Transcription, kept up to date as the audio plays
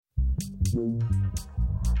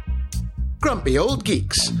Grumpy Old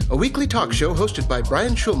Geeks, a weekly talk show hosted by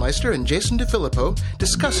Brian Schulmeister and Jason DeFilippo,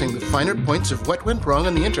 discussing the finer points of what went wrong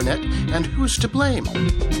on the internet and who's to blame.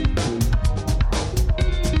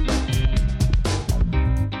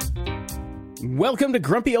 Welcome to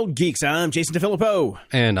Grumpy Old Geeks. I'm Jason DeFilippo.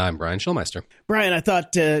 And I'm Brian Schulmeister. Brian, I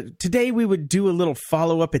thought today we would do a little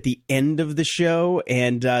follow-up at the end of the show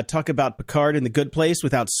and talk about Picard and the Good Place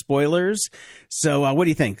without spoilers. So what do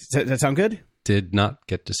you think? Does that sound good? Did not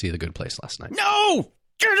get to see The Good Place last night. No!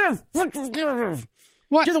 What?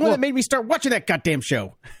 You're the one that made me start watching that goddamn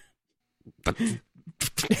show. Hour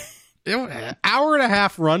and a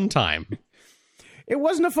half runtime. It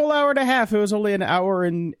wasn't a full hour and a half. It was only an hour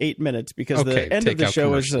and 8 minutes because the end of the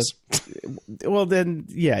show is well, then,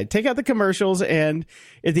 yeah, take out the commercials. And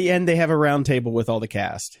at the end, they have a round table with all the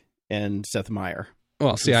cast and Seth Meyer.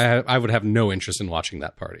 Well, see, I would have no interest in watching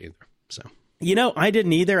that part either. So, you know, I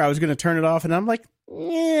didn't either. I was going to turn it off and I'm like,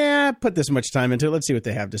 yeah, put this much time into it. Let's see what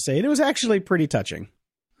they have to say. And it was actually pretty touching.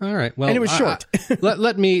 All right. Well, and it was short.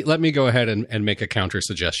 let me go ahead and make a counter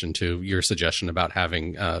suggestion to your suggestion about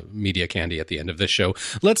having media candy at the end of this show.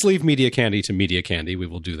 Let's leave media candy to media candy. We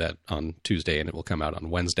will do that on Tuesday, and it will come out on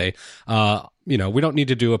Wednesday. We don't need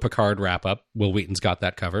to do a Picard wrap up. Will Wheaton's got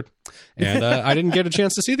that covered, and I didn't get a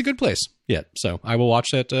chance to see The Good Place yet, so I will watch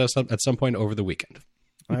that at some point over the weekend.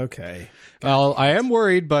 Okay. Well, I am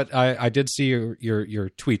worried, but I did see your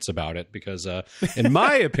tweets about it because, in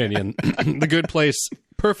my opinion, The Good Place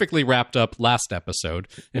perfectly wrapped up last episode.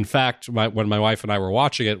 In fact, when my wife and I were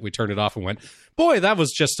watching it, we turned it off and went, boy, that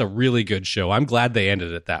was just a really good show. I'm glad they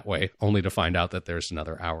ended it that way, only to find out that there's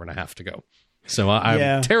another hour and a half to go. So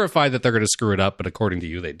I'm terrified that they're going to screw it up, but according to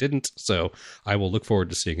you, they didn't. So I will look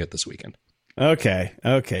forward to seeing it this weekend. Okay.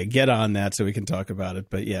 Get on that so we can talk about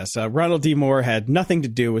it. But yes, Ronald D. Moore had nothing to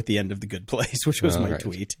do with the end of The Good Place, which was my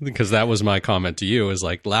tweet. Because that was my comment to you, is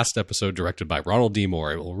like, last episode directed by Ronald D.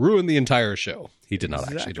 Moore. It will ruin the entire show. He did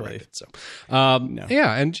not actually direct it. So, no.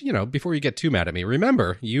 Yeah. And, before you get too mad at me,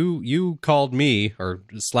 remember, you called me or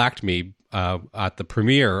slacked me at the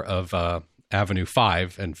premiere of Avenue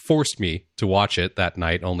 5 and forced me to watch it that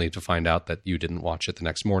night, only to find out that you didn't watch it the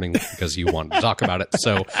next morning because you wanted to talk about it.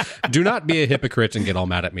 So do not be a hypocrite and get all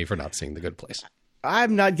mad at me for not seeing The Good Place.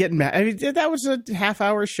 I'm not getting mad. I mean, that was a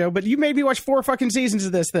half-hour show, but you made me watch 4 fucking seasons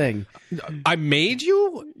of this thing. I made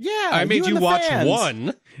you? Yeah. I made you watch fans.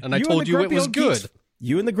 one, and I told you it was good.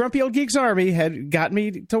 You and the Grumpy Old Geeks Army had got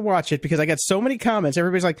me to watch it because I got so many comments.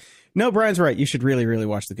 Everybody's like, no, Brian's right. You should really, really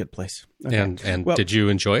watch The Good Place. Okay. And did you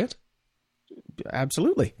enjoy it?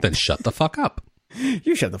 Absolutely. Then shut the fuck up.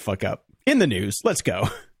 You shut the fuck up. In the news. Let's go.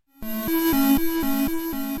 In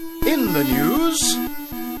the news.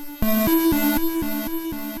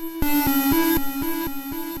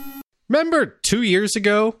 Remember 2 years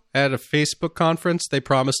ago at a Facebook conference, they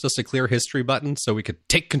promised us a clear history button so we could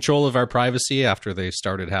take control of our privacy after they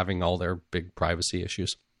started having all their big privacy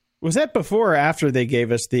issues? Was that before or after they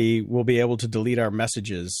gave us the we'll be able to delete our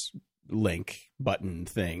messages link button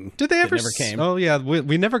thing? Did they ever? Never came. Oh yeah,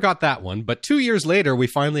 we never got that one. But 2 years later, we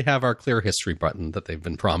finally have our clear history button that they've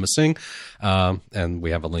been promising, and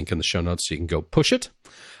we have a link in the show notes so you can go push it.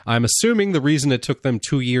 I'm assuming the reason it took them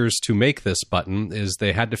 2 years to make this button is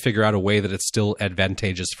they had to figure out a way that it's still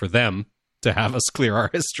advantageous for them to have us clear our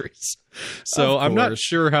histories. So I'm not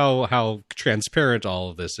sure how transparent all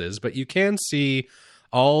of this is, but you can see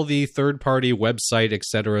all the third-party website,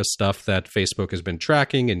 etc. stuff that Facebook has been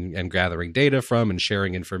tracking and gathering data from and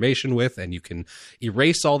sharing information with, and you can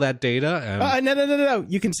erase all that data. No.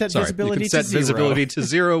 You can set visibility to 0. Visibility to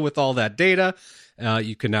 0 with all that data.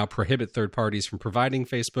 You can now prohibit third parties from providing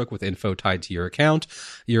Facebook with info tied to your account.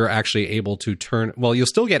 You're actually able to you'll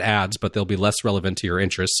still get ads, but they'll be less relevant to your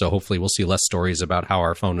interests. So hopefully we'll see less stories about how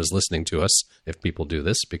our phone is listening to us if people do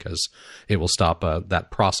this, because it will stop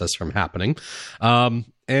that process from happening. They've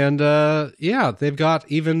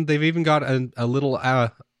even got a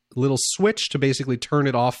little switch to basically turn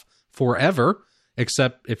it off forever.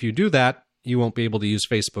 Except if you do that, you won't be able to use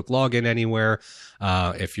Facebook login anywhere.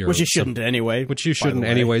 Which you shouldn't anyway. Which you shouldn't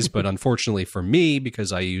anyways. But unfortunately for me,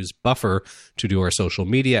 because I use Buffer to do our social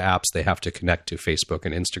media apps, they have to connect to Facebook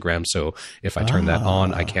and Instagram. So if I turn that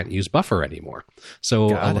on, I can't use Buffer anymore. So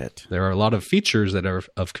there are a lot of features that are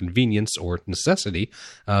of convenience or necessity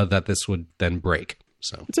that this would then break.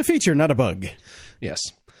 So it's a feature, not a bug. Yes.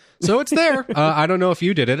 So it's there. I don't know if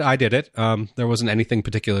you did it. I did it. There wasn't anything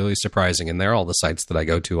particularly surprising in there. All the sites that I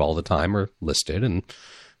go to all the time are listed and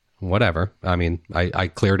whatever. I mean, I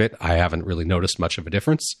cleared it. I haven't really noticed much of a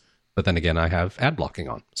difference. But then again, I have ad blocking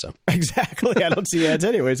on. So exactly, I don't see ads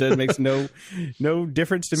anyway, so it makes no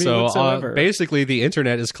difference to me whatsoever. Basically, the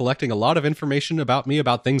internet is collecting a lot of information about me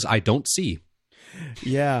about things I don't see.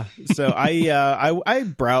 Yeah, so I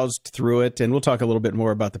browsed through it, and we'll talk a little bit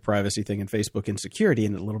more about the privacy thing and Facebook insecurity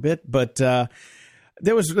in a little bit. But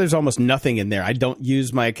there's almost nothing in there. I don't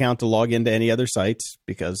use my account to log into any other sites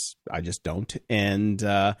because I just don't. And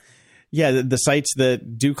the sites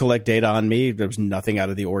that do collect data on me, there was nothing out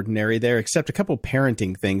of the ordinary there except a couple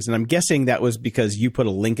parenting things. And I'm guessing that was because you put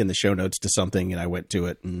a link in the show notes to something and I went to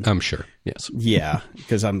it. And, I'm sure. Yes. Yeah.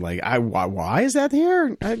 Because I'm like, why is that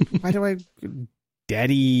here? Why do I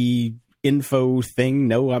daddy info thing?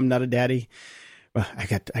 No, I'm not a daddy. Well, I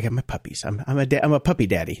got my puppies. I'm a puppy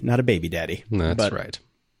daddy, not a baby daddy. That's right.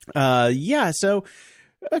 So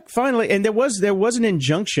finally, and there was an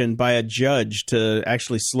injunction by a judge to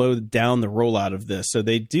actually slow down the rollout of this. So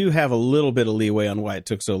they do have a little bit of leeway on why it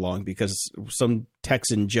took so long, because some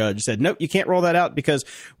Texan judge said, nope, you can't roll that out because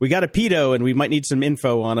we got a pedo and we might need some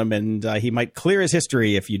info on him, and he might clear his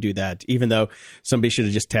history if you do that, even though somebody should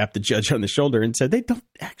have just tapped the judge on the shoulder and said, they don't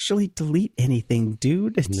actually delete anything,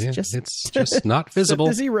 dude. It's just not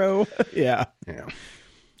visible. Zero. Yeah.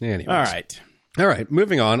 Anyways. All right,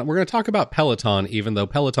 moving on. We're going to talk about Peloton, even though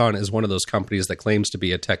Peloton is one of those companies that claims to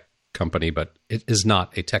be a tech company, but it is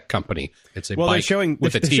not a tech company. It's a bike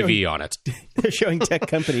with a TV on it. They're showing tech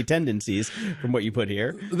company tendencies from what you put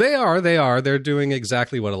here. They are. They're doing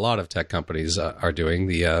exactly what a lot of tech companies are doing.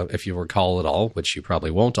 If you recall at all, which you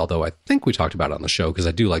probably won't, although I think we talked about it on the show, because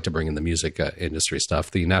I do like to bring in the music industry stuff.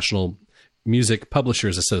 The National Music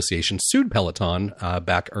Publishers Association sued Peloton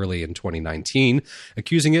back early in 2019,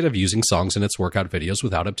 accusing it of using songs in its workout videos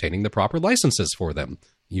without obtaining the proper licenses for them.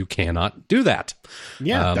 You cannot do that.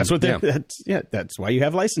 Yeah, that's what. That's why you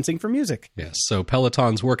have licensing for music. Yes. So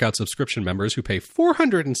Peloton's workout subscription members who pay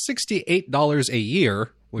 $468 a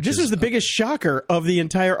year. This is the biggest shocker of the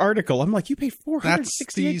entire article. I'm like, you pay $468 That's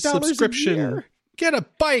the subscription. a year? Get a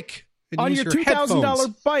bike. On your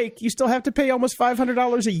 $2,000 bike, you still have to pay almost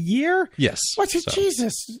 $500 a year? Yes.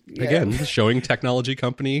 Jesus. Again, showing technology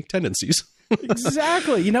company tendencies.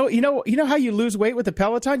 Exactly. You know how you lose weight with the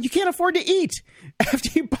Peloton? You can't afford to eat. After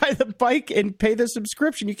you buy the bike and pay the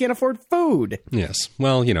subscription, you can't afford food. Yes.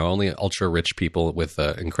 Well, only ultra-rich people with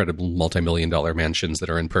incredible multi-million-dollar mansions that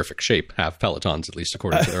are in perfect shape have Pelotons, at least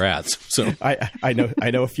according to their ads. So I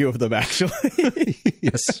know a few of them, actually.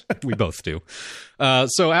 Yes, we both do.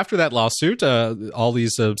 So after that lawsuit, all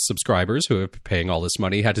these subscribers who are paying all this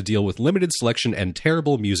money had to deal with limited selection and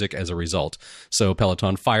terrible music as a result. So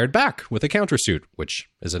Peloton fired back with a countersuit, which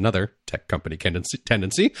is another tech company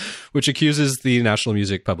tendency, which accuses the National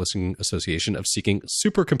Music Publishing Association of seeking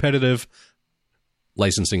super competitive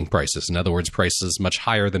licensing prices. In other words, prices much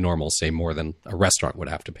higher than normal, say more than a restaurant would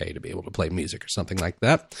have to pay to be able to play music or something like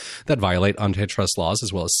that, that violate antitrust laws,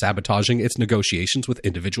 as well as sabotaging its negotiations with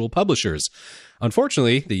individual publishers.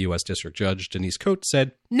 Unfortunately, the U.S. District Judge Denise Coate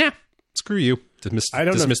said, nah, screw you. I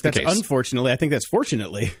don't know if that's unfortunately. I think that's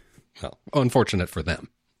fortunately. Well, unfortunate for them.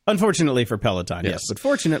 Unfortunately for Peloton, yes. But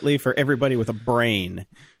fortunately for everybody with a brain.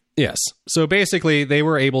 Yes. So basically, they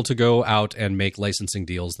were able to go out and make licensing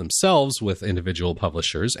deals themselves with individual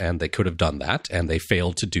publishers, and they could have done that, and they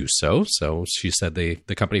failed to do so. So she said the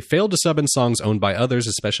company failed to sub in songs owned by others,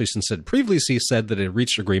 especially since it previously said that it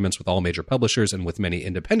reached agreements with all major publishers and with many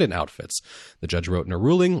independent outfits. The judge wrote in a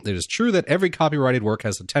ruling, it is true that every copyrighted work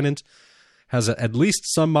has at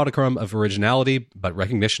least some modicum of originality, but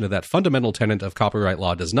recognition of that fundamental tenet of copyright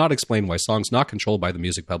law does not explain why songs not controlled by the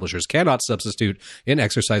music publishers cannot substitute in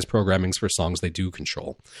exercise programmings for songs they do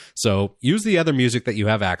control. So use the other music that you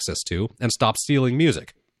have access to and stop stealing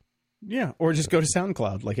music. Yeah, or just go to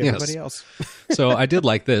SoundCloud like everybody else. So I did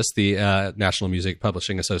like this. The National Music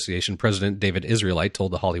Publishing Association president, David Israelite,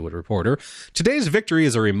 told The Hollywood Reporter, today's victory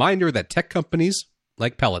is a reminder that tech companies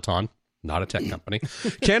like Peloton, not a tech company,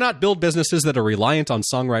 cannot build businesses that are reliant on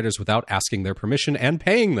songwriters without asking their permission and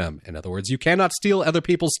paying them. In other words, you cannot steal other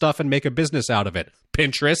people's stuff and make a business out of it.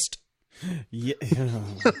 Pinterest. Yeah,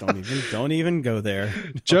 don't even go there.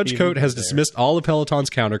 Judge Coate has dismissed all of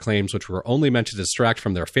Peloton's counterclaims, which were only meant to distract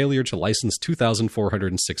from their failure to license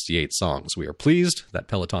 2,468 songs. We are pleased that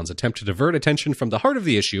Peloton's attempt to divert attention from the heart of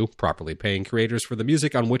the issue, properly paying creators for the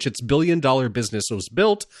music on which its billion-dollar business was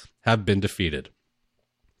built, have been defeated.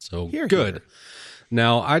 So good.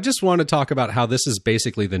 Now, I just want to talk about how this is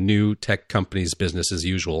basically the new tech company's business as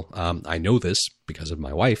usual. I know this because of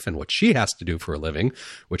my wife and what she has to do for a living,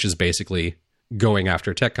 which is basically going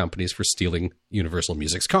after tech companies for stealing Universal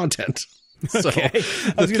Music's content. So, okay.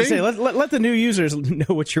 I was going to say, let the new users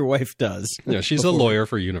know what your wife does. She's a lawyer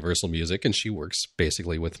for Universal Music, and she works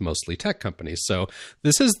basically with mostly tech companies. So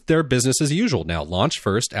this is their business as usual now. Launch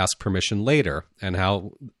first, ask permission later. And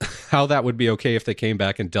how that would be okay if they came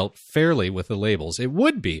back and dealt fairly with the labels. It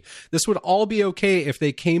would be. This would all be okay if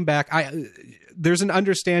they came back. There's an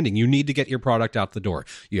understanding. You need to get your product out the door.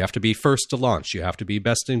 You have to be first to launch. You have to be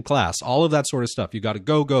best in class. All of that sort of stuff. You got to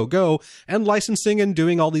go. And licensing and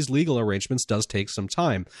doing all these legal arrangements does take some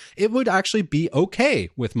time. It would actually be okay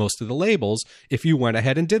with most of the labels if you went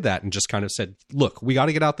ahead and did that and just kind of said, look, we got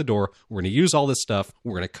to get out the door. We're going to use all this stuff.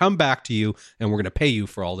 We're going to come back to you and we're going to pay you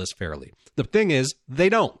for all this fairly. The thing is, they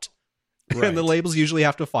don't. Right. And the labels usually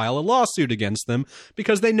have to file a lawsuit against them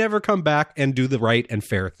because they never come back and do the right and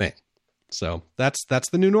fair thing. So that's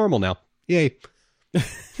the new normal now. Yay.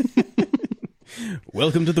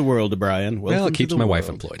 Welcome to the world, Brian. Well, it keeps my wife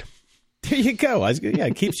employed. There you go.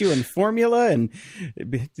 It keeps you in formula. And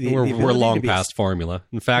we're long past formula.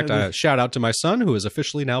 In fact, shout out to my son, who is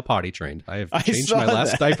officially now potty trained. I have changed my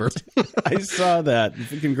last diaper. I saw that.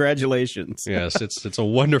 Congratulations. Yes, it's a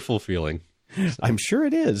wonderful feeling. So. I'm sure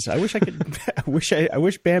it is. I wish I could. I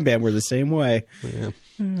wish Bam Bam were the same way. Yeah.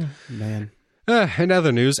 Man. In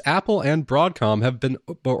other news, Apple and Broadcom have been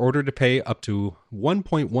ordered to pay up to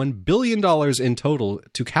 $1.1 billion in total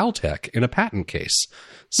to Caltech in a patent case.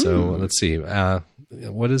 So let's see.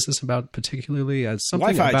 What is this about particularly?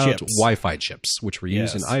 Something about Wi-Fi chips, which were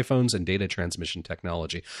used in iPhones and data transmission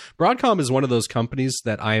technology. Broadcom is one of those companies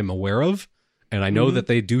that I am aware of, and I know that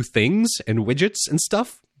they do things and widgets and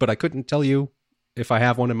stuff, but I couldn't tell you if I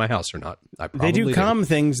have one in my house or not. They do comm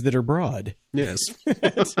things that are broad. Yes.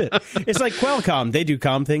 That's it. It's like Qualcomm. They do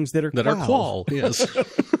comm things that are qual. Yes.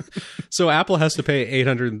 So Apple has to pay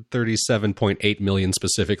 $837.8 million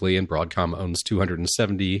specifically, and Broadcom owns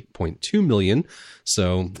 $270.2 million.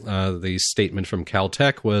 So the statement from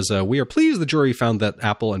Caltech was, we are pleased the jury found that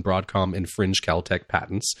Apple and Broadcom infringed Caltech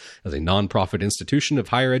patents. As a nonprofit institution of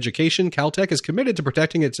higher education, Caltech is committed to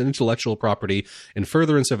protecting its intellectual property in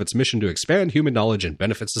furtherance of its mission to expand human knowledge and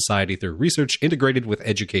benefit society through research integrated with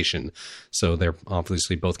education. So they're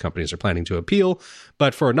obviously, both companies are planning to appeal,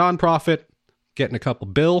 but for a nonprofit, getting a couple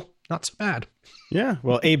bill, not so bad. Yeah,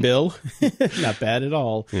 well, a bill, not bad at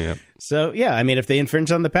all. Yeah. So, yeah, I mean, if they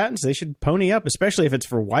infringe on the patents, they should pony up, especially if it's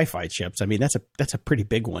for Wi-Fi chips. I mean, that's a pretty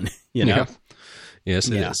big one, you know? Yeah. Yes,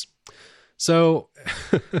 it is. So,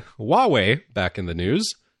 Huawei, back in the news,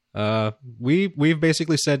 we've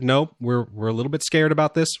basically said, no, we're a little bit scared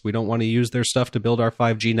about this. We don't want to use their stuff to build our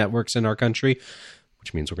 5G networks in our country,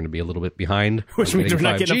 which means we're going to be a little bit behind. Which means we're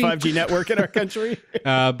not getting a 5G network in our country.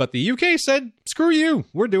 But the UK said, screw you.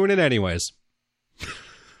 We're doing it anyways.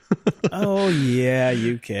 Oh, yeah,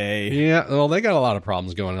 UK. Yeah, well, they got a lot of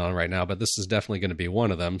problems going on right now, but this is definitely going to be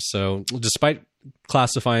one of them. So despite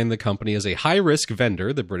classifying the company as a high-risk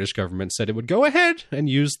vendor, the British government said it would go ahead and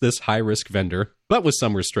use this high-risk vendor, but with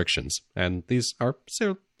some restrictions. And these are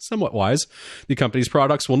somewhat wise. The company's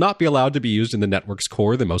products will not be allowed to be used in the network's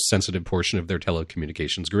core, the most sensitive portion of their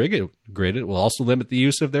telecommunications grid. It will also limit the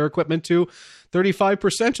use of their equipment to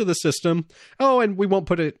 35% of the system. Oh, and we won't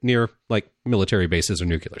put it near like military bases or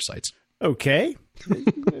nuclear sites. Okay.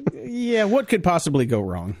 Yeah, what could possibly go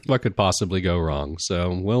wrong? What could possibly go wrong?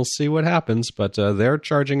 So we'll see what happens, but they're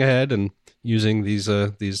charging ahead and using these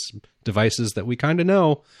devices that we kind of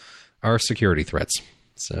know are security threats.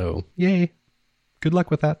 So, yay. Good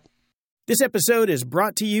luck with that. This episode is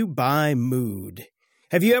brought to you by Mood.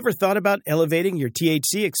 Have you ever thought about elevating your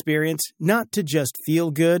THC experience, not to just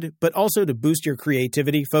feel good, but also to boost your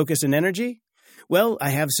creativity, focus, and energy? Well,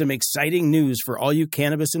 I have some exciting news for all you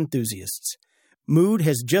cannabis enthusiasts. Mood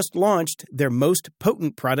has just launched their most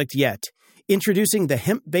potent product yet, introducing the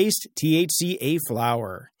hemp-based THCA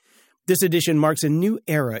flower. This edition marks a new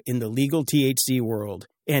era in the legal THC world,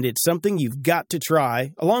 and it's something you've got to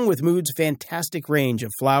try, along with Mood's fantastic range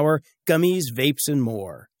of flower, gummies, vapes, and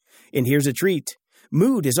more. And here's a treat.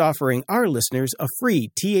 Mood is offering our listeners a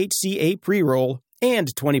free THCA pre-roll and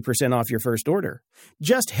 20% off your first order.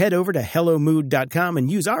 Just head over to HelloMood.com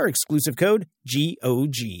and use our exclusive code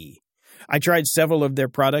GOG. I tried several of their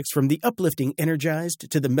products, from the uplifting Energized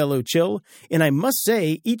to the Mellow Chill, and I must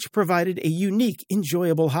say each provided a unique,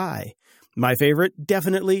 enjoyable high. My favorite,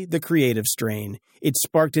 definitely the Creative strain. It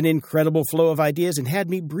sparked an incredible flow of ideas and had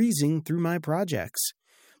me breezing through my projects.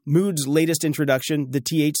 Mood's latest introduction, the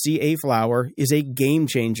THCA flower, is a game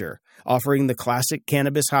changer, offering the classic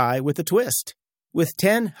cannabis high with a twist. With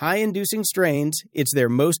 10 high-inducing strains, it's their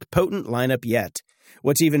most potent lineup yet.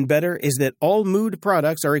 What's even better is that all Mood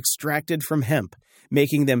products are extracted from hemp,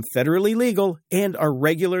 making them federally legal and are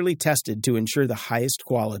regularly tested to ensure the highest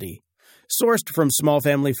quality. Sourced from small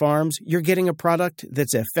family farms, you're getting a product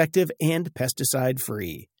that's effective and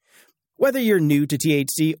pesticide-free. Whether you're new to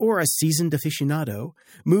THC or a seasoned aficionado,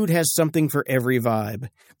 Mood has something for every vibe.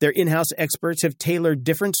 Their in-house experts have tailored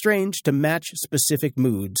different strains to match specific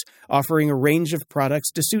moods, offering a range of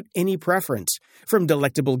products to suit any preference. From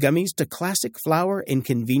delectable gummies to classic flower and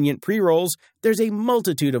convenient pre-rolls, there's a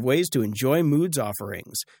multitude of ways to enjoy Mood's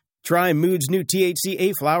offerings. Try Mood's new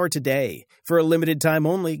THCA flower today. For a limited time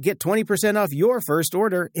only, get 20% off your first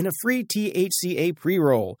order in a free THCA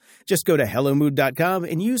pre-roll. Just go to HelloMood.com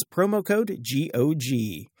and use promo code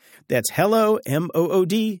GOG. That's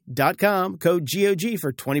HelloMood.com, code GOG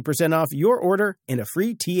for 20% off your order and a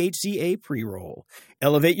free THCA pre-roll.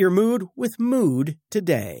 Elevate your mood with Mood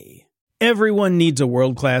today. Everyone needs a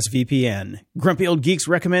world-class VPN. Grumpy Old Geeks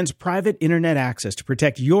recommends private internet access to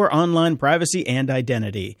protect your online privacy and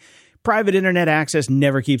identity. Private internet access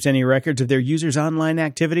never keeps any records of their users' online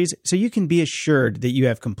activities, so you can be assured that you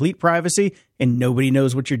have complete privacy and nobody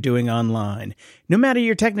knows what you're doing online. No matter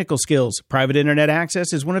your technical skills, private internet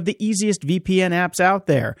access is one of the easiest VPN apps out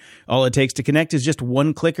there. All it takes to connect is just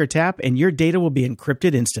one click or tap, and your data will be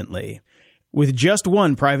encrypted instantly. With just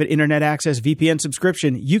one private internet access VPN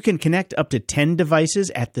subscription, you can connect up to 10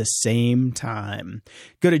 devices at the same time.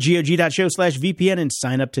 Go to GOG.show/VPN and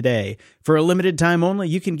sign up today. For a limited time only,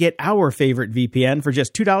 you can get our favorite VPN for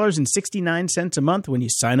just $2.69 a month when you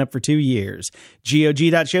sign up for 2 years.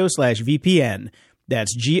 GOG.show/VPN.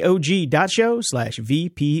 That's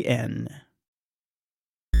GOG.show/VPN.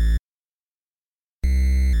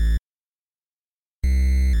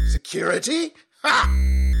 Security? Ha!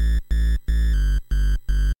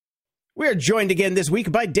 We are joined again this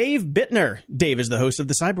week by Dave Bittner. Dave is the host of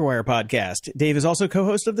the Cyberwire podcast. Dave is also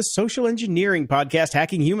co-host of the social engineering podcast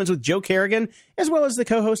Hacking Humans with Joe Kerrigan, as well as the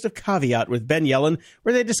co-host of Caveat with Ben Yellen,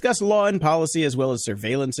 where they discuss law and policy as well as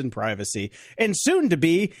surveillance and privacy. And soon to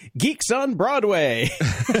be Geeks on Broadway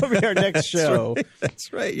will be our next show.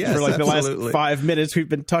 That's right. Yes, for absolutely. The last 5 minutes, we've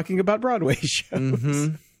been talking about Broadway shows.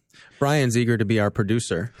 Mm-hmm. Brian's eager to be our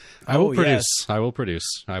producer. I will produce. Yes. I will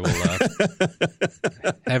produce. I will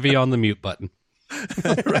heavy on the mute button.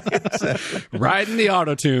 Riding the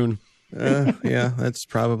auto-tune. Yeah, that's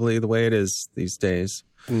probably the way it is these days.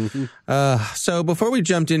 Mm-hmm. So before we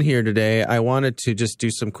jumped in here today, I wanted to just do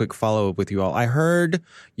some quick follow-up with you all. I heard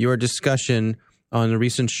your discussion on a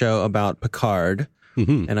recent show about Picard.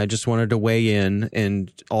 Mm-hmm. And I just wanted to weigh in and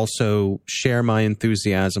also share my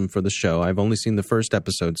enthusiasm for the show. I've only seen the first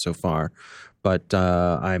episode so far, but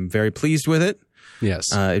I'm very pleased with it. Yes.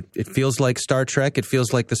 It feels like Star Trek. It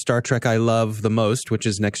feels like the Star Trek I love the most, which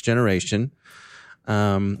is Next Generation.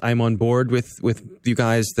 I'm on board with you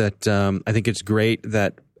guys that I think it's great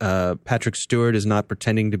that Patrick Stewart is not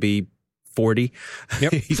pretending to be 40.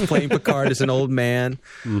 Yep. He's playing Picard as an old man.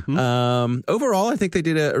 Mm-hmm. Overall, I think they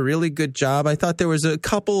did a really good job. I thought there was a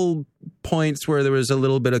couple points where there was a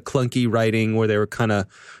little bit of clunky writing where they were kind of,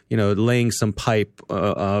 laying some pipe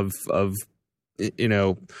of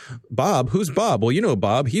Bob, who's Bob? Well,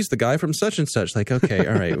 Bob, he's the guy from such and such. Like, okay,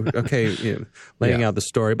 all right, okay, laying out the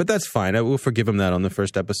story, but that's fine. I will forgive him that on the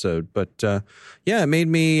first episode. But it made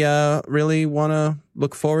me really want to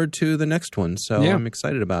look forward to the next one. So I'm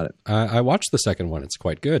excited about it. I watched the second one; it's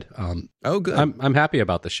quite good. Good. I'm happy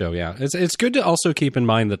about the show. Yeah, it's good to also keep in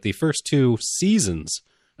mind that the first 2 seasons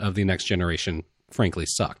of the Next Generation, frankly,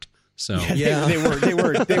 sucked. So they were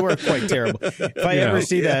quite terrible. If I ever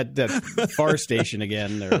see that Far Station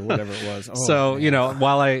again or whatever it was.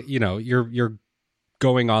 While you're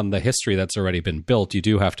going on the history that's already been built, you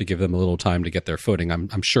do have to give them a little time to get their footing.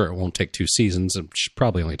 I'm sure it won't take 2 seasons. It should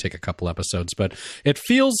probably only take a couple episodes, but it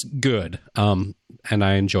feels good. And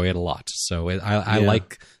I enjoy it a lot. So I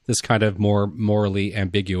like this kind of more morally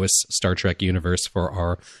ambiguous Star Trek universe for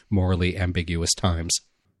our morally ambiguous times.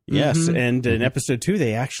 Yes, mm-hmm. And in episode 2,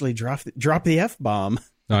 they actually drop the F-bomb.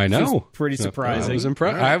 I know. Pretty surprising. I was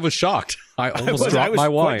impressed. I was shocked. I almost dropped my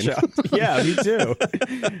wine. Yeah, me too.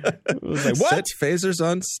 I was like, what? Set phasers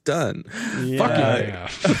on stun. Yeah.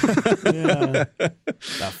 Fuck yeah.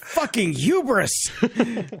 The fucking hubris.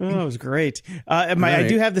 It was great. I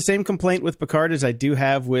do have the same complaint with Picard as I do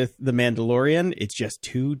have with The Mandalorian. It's just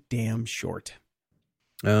too damn short.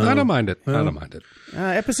 I don't mind it.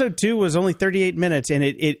 Episode 2 was only 38 minutes, and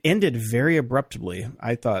it ended very abruptly.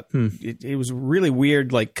 I thought it was a really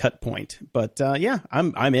weird, cut point. But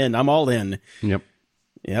I'm in. I'm all in. Yep.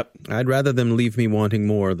 I'd rather them leave me wanting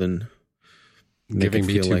more than giving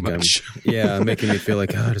me too much. Making me feel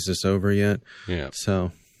like, is this over yet? Yeah.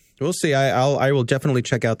 So we'll see. I will definitely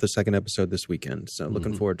check out the second episode this weekend. So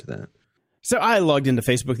looking forward to that. So I logged into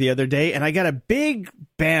Facebook the other day, and I got a big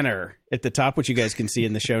banner at the top, which you guys can see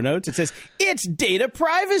in the show notes. It says, it's Data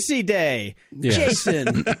Privacy Day. Yes.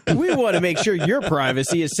 Jason, we want to make sure your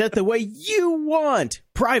privacy is set the way you want.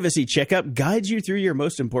 Privacy Checkup guides you through your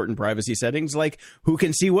most important privacy settings, like who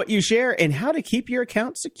can see what you share and how to keep your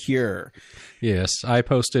account secure. Yes, I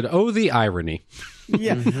posted, the irony.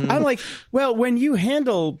 Yeah, I'm like, well, when you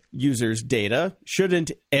handle users' data,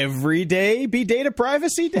 shouldn't every day be Data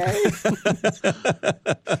Privacy Day?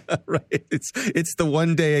 Right. It's the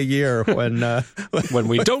one day a year when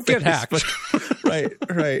we don't get hacked.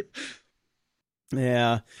 Right.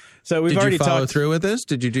 Yeah. So we've already already follow talked through with this.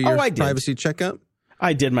 Did you do your privacy checkup?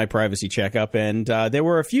 I did my privacy checkup, and there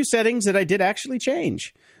were a few settings that I did actually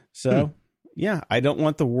change. So, yeah, I don't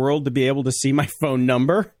want the world to be able to see my phone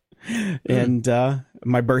number and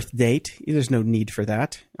my birth date. There's no need for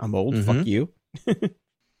that. I'm old. Fuck you.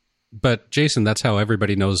 But Jason, that's how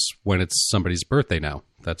everybody knows when it's somebody's birthday now.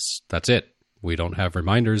 That's it. We don't have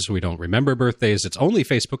reminders. We don't remember birthdays. It's only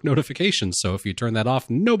Facebook notifications. So if you turn that off,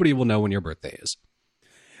 nobody will know when your birthday is.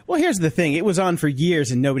 Well, here's the thing. It was on for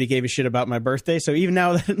years and nobody gave a shit about my birthday. So even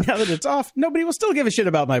now that it's off, nobody will still give a shit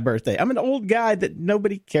about my birthday. I'm an old guy that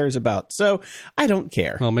nobody cares about. So I don't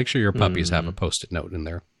care. Well, make sure your puppies have a Post-it note in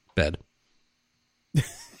their bed.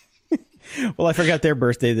 Well, I forgot their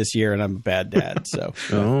birthday this year and I'm a bad dad. So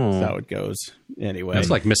that's how it goes. Anyway. That's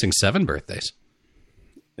like missing 7 birthdays.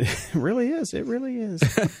 It really is. It really is.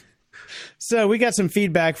 So we got some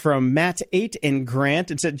feedback from Matt8 and Grant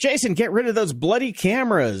and said, Jason, get rid of those bloody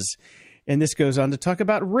cameras. And this goes on to talk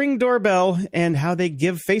about Ring Doorbell and how they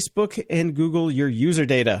give Facebook and Google your user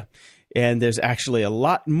data. And there's actually a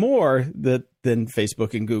lot more than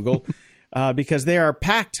Facebook and Google because they are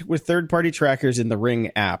packed with third-party trackers in the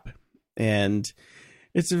Ring app. And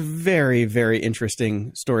it's a very, very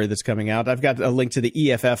interesting story that's coming out. I've got a link to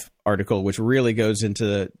the EFF article, which really goes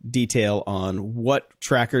into detail on what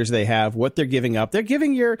trackers they have, what they're giving up. They're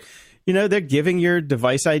giving your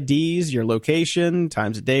device IDs, your location,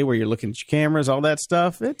 times a day where you're looking at your cameras, all that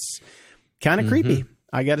stuff. It's kind of creepy.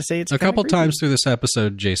 I got to say, it's a couple times through this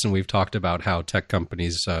episode, Jason, we've talked about how tech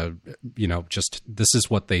companies, just this is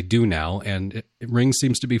what they do now. And Ring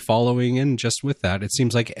seems to be following in just with that. It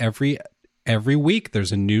seems like every week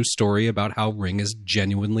there's a new story about how Ring is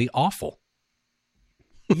genuinely awful.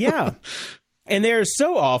 Yeah. And they're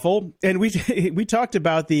so awful. And we talked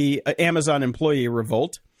about the Amazon employee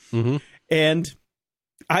revolt. And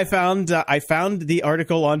I found the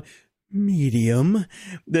article on Medium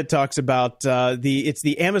that talks about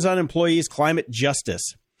the Amazon employees climate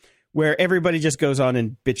justice, where everybody just goes on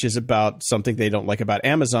and bitches about something they don't like about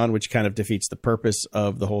Amazon, which kind of defeats the purpose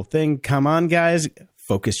of the whole thing. Come on, guys.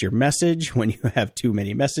 Focus your message. When you have too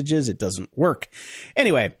many messages, it doesn't work.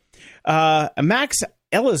 Anyway, Max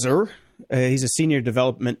Elizer, he's a senior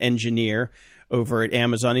development engineer over at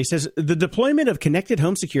Amazon. He says, the deployment of connected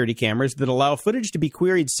home security cameras that allow footage to be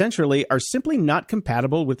queried centrally are simply not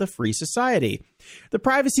compatible with a free society. The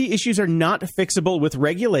privacy issues are not fixable with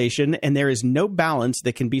regulation, and there is no balance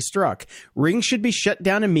that can be struck. Ring should be shut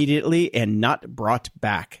down immediately and not brought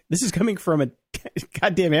back. This is coming from a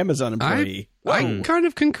goddamn Amazon employee. I kind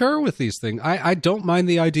of concur with these things. I don't mind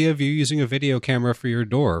the idea of you using a video camera for your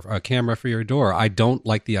door, a camera for your door. I don't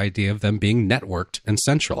like the idea of them being networked and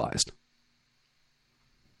centralized.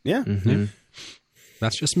 Yeah.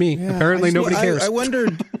 That's just me. Yeah, apparently nobody cares. I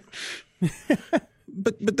wondered,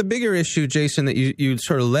 but the bigger issue, Jason, that you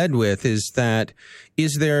sort of led with is that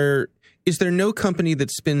is there no company that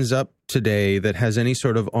spins up today that has any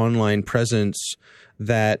sort of online presence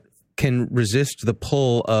that can resist the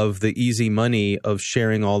pull of the easy money of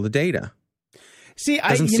sharing all the data? See,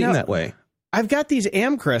 doesn't seem that way. I've got these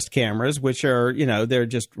Amcrest cameras, which are, they're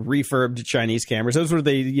just refurbed Chinese cameras. Those were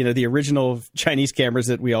the original Chinese cameras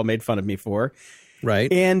that we all made fun of me for.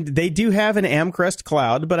 Right. And they do have an Amcrest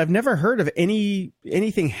cloud, but I've never heard of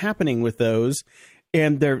anything happening with those.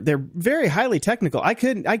 And they're very highly technical. I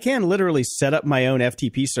can literally set up my own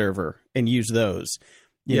FTP server and use those.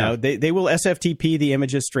 You know, they will SFTP the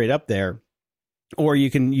images straight up there. Or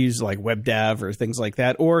you can use like WebDAV or things like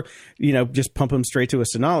that, or, just pump them straight to a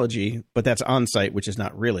Synology, but that's on site, which is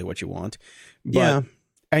not really what you want. But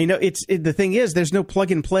the thing is, there's no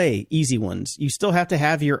plug and play easy ones. You still have to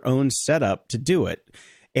have your own setup to do it.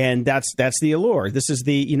 And that's the allure. This is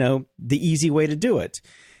the easy way to do it.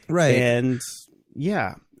 Right. And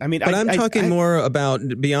yeah, but I'm talking more about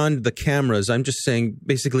beyond the cameras. I'm just saying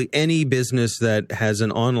basically any business that has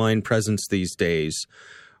an online presence these days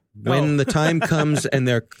When the time comes and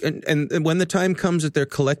when the time comes that they're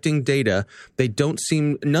collecting data,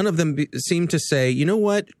 none of them seem to say, you know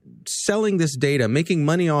what, selling this data, making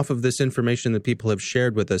money off of this information that people have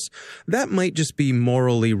shared with us, that might just be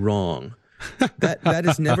morally wrong. That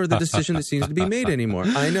is never the decision that seems to be made anymore.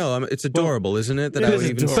 I know. It's adorable, isn't it? That I would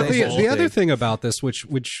even say the other thing about this,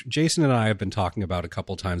 which Jason and I have been talking about a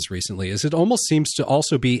couple times recently, is it almost seems to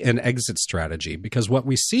also be an exit strategy, because what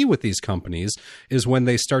we see with these companies is when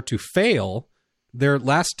they start to fail, their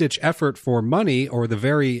last-ditch effort for money, or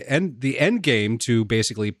the end game to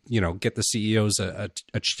basically, get the CEOs a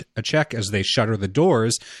check as they shutter the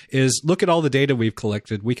doors, is look at all the data we've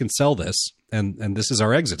collected. We can sell this, and this is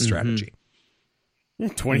our exit strategy.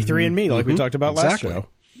 23andMe, like we talked about last show.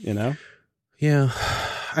 Yeah,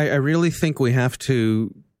 I really think we have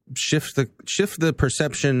to shift the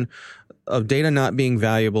perception of data not being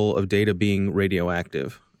valuable, of data being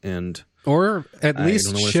radioactive, or at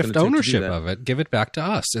least shift ownership of it. Give it back to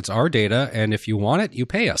us. It's our data, and if you want it, you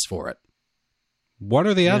pay us for it. One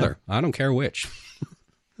or the other. I don't care which.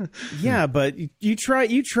 Yeah, but you try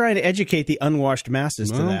to educate the unwashed masses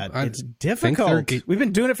to that. It's difficult. We've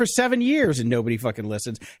been doing it for 7 years and nobody fucking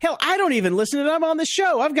listens. Hell, I don't even listen to them on the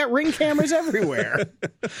show. I've got Ring cameras everywhere.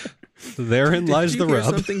 Therein lies the rub.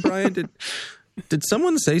 Something, Brian? Did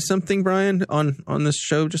someone say something, Brian, on this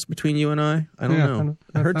show just between you and I? I don't know.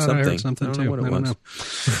 I heard something. I don't know what it was.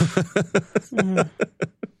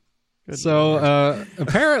 So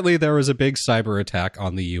apparently there was a big cyber attack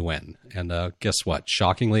on the UN. And guess what?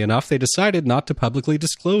 Shockingly enough, they decided not to publicly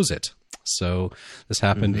disclose it. So this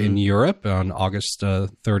happened in Europe on August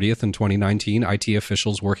 30th in 2019. IT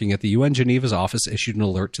officials working at the UN Geneva's office issued an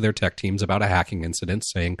alert to their tech teams about a hacking incident,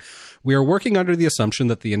 saying, "We are working under the assumption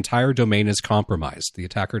that the entire domain is compromised. The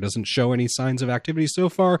attacker doesn't show any signs of activity so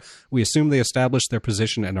far. We assume they established their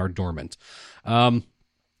position and are dormant."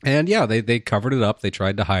 And yeah, they covered it up. They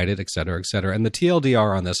tried to hide it, et cetera, et cetera. And the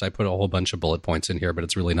TLDR on this, I put a whole bunch of bullet points in here, but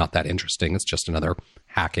it's really not that interesting. It's just another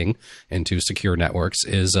hacking into secure networks,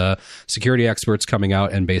 is security experts coming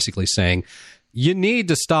out and basically saying, you need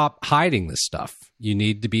to stop hiding this stuff. You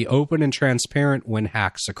need to be open and transparent when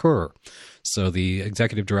hacks occur. So the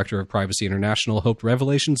executive director of Privacy International hoped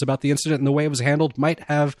revelations about the incident and the way it was handled might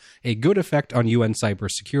have a good effect on UN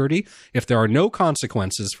cybersecurity. If there are no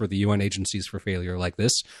consequences for the UN agencies for failure like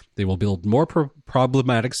this, they will build more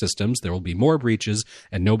problematic systems, there will be more breaches,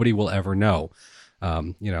 and nobody will ever know.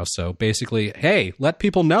 So basically, hey, let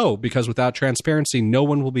people know, because without transparency, no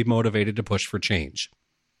one will be motivated to push for change.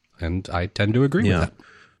 And I tend to agree with that.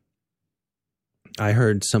 I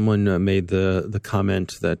heard someone made the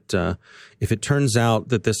comment that if it turns out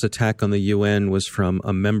that this attack on the UN was from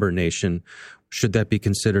a member nation, should that be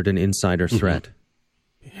considered an insider threat?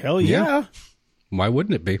 Hell yeah. Why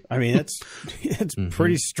wouldn't it be? I mean, it's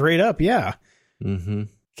pretty straight up, yeah. Do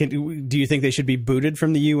you think they should be booted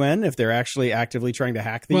from the UN if they're actually actively trying to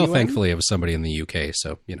hack the UN? Well, thankfully it was somebody in the UK,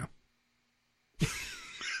 so,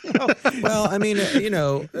 Well, I mean,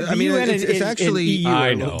 it's actually EU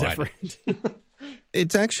I know different.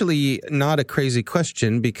 It's actually not a crazy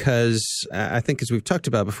question, because I think, as we've talked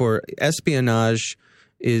about before, espionage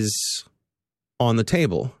is on the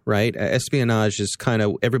table, right? Espionage is kind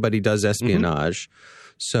of, everybody does espionage.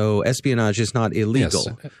 So espionage is not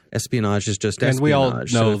illegal. Yes. Espionage is just espionage. And we all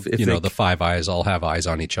know, the Five Eyes all have eyes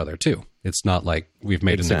on each other too. It's not like we've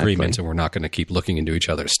made an agreement and we're not going to keep looking into each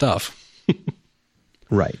other's stuff.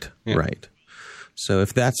 Right. So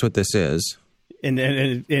if that's what this is. And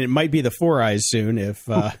it might be the Four Eyes soon if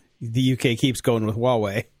the UK keeps going with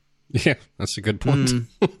Huawei. Yeah, that's a good point.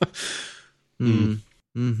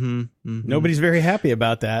 Nobody's very happy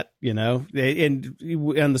about that, And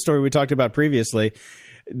on the story we talked about previously,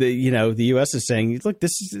 the U.S. is saying, look,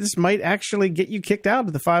 this might actually get you kicked out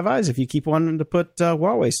of the Five Eyes if you keep wanting to put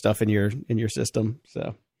Huawei stuff in your system.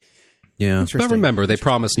 So. Yeah, but remember, they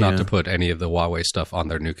promised not to put any of the Huawei stuff on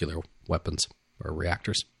their nuclear weapons or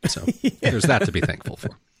reactors. So there's that to be thankful for.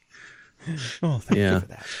 Oh, thank you for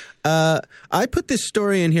that. I put this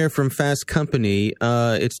story in here from Fast Company.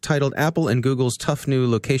 It's titled, "Apple and Google's Tough New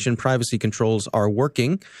Location Privacy Controls Are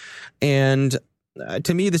Working." And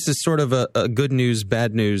to me, this is sort of a good news,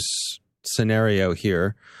 bad news scenario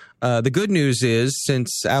here. The good news is,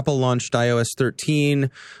 since Apple launched iOS 13,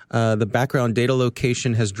 the background data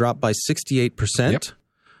location has dropped by 68%,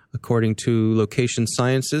 according to Location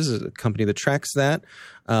Sciences, a company that tracks that.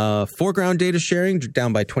 Foreground data sharing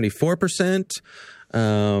down by 24%.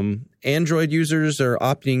 Android users are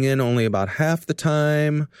opting in only about half the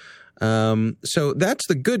time. So that's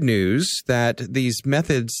the good news, that these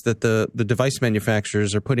methods that the device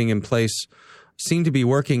manufacturers are putting in place seem to be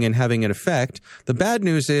working and having an effect. The bad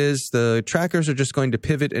news is the trackers are just going to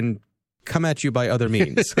pivot and come at you by other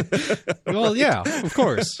means. Well, yeah, of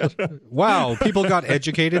course. Wow, people got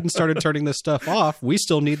educated and started turning this stuff off. We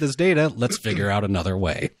still need this data. Let's figure out another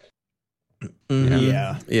way.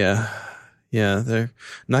 Yeah. They're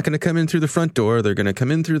not going to come in through the front door. They're going to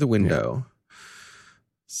come in through the window.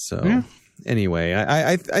 So anyway,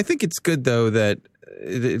 I think it's good, though, that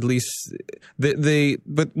at least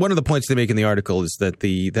but one of the points they make in the article is that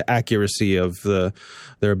the accuracy of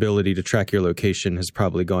their ability to track your location has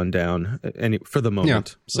probably gone down for the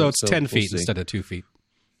moment. Yeah. So it's 10 feet instead of 2 feet.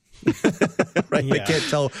 Right. Yeah. They can't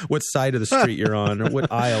tell what side of the street you're on or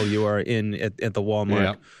what aisle you are in at the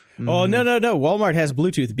Walmart. Yeah. Oh, no. Walmart has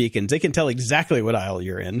Bluetooth beacons. They can tell exactly what aisle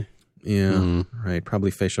you're in. Yeah. Right. Probably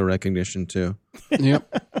facial recognition too.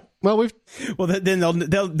 Yep. Well, then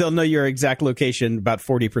they'll know your exact location about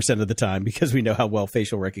 40% of the time because we know how well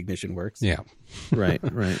facial recognition works. Yeah. Right.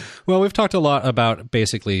 Well, we've talked a lot about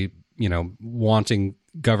basically, wanting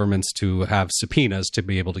governments to have subpoenas to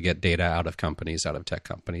be able to get data out of companies, out of tech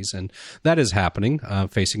companies. And that is happening.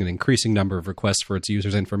 Facing an increasing number of requests for its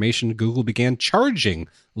users' information, Google began charging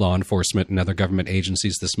law enforcement and other government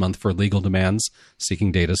agencies this month for legal demands,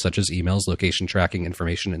 seeking data such as emails, location tracking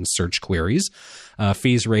information, and search queries.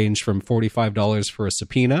 Fees range from $45 for a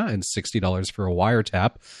subpoena and $60 for a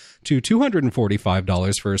wiretap to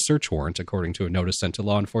 $245 for a search warrant, according to a notice sent to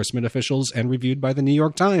law enforcement officials and reviewed by the New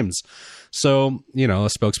York Times. So, a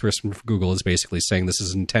spokesperson for Google is basically saying this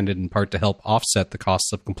is intended in part to help offset the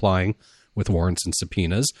costs of complying with warrants and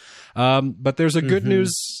subpoenas. But there's a good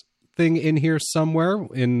news thing in here somewhere,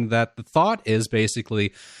 in that the thought is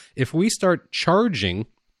basically if we start charging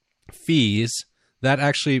fees, that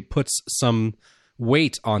actually puts some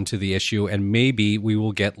weight onto the issue, and maybe we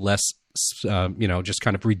will get less just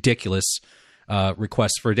kind of ridiculous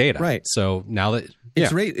requests for data. Right. So now that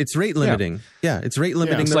it's rate limiting. Yeah, it's rate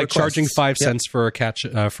limiting. It's like charging 5 cents for a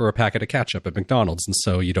packet of ketchup at McDonald's, and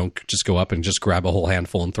so you don't just go up and just grab a whole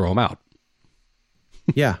handful and throw them out.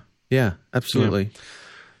 Yeah, absolutely.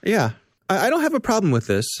 Yeah, I don't have a problem with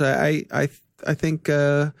this. I think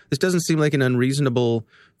this doesn't seem like an unreasonable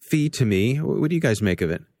fee to me. What do you guys make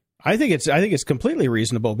of it? I think it's completely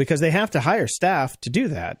reasonable because they have to hire staff to do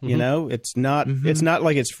that. It's not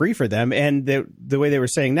like it's free for them. And the way they were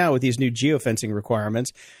saying now with these new geofencing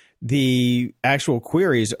requirements, the actual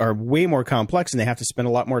queries are way more complex and they have to spend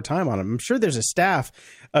a lot more time on them. I'm sure there's a staff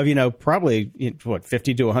of, probably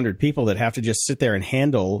 50 to 100 people that have to just sit there and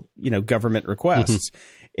handle, government requests.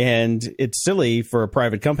 And it's silly for a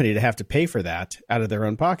private company to have to pay for that out of their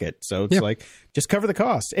own pocket. So it's like, just cover the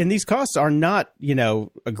costs. And these costs are not,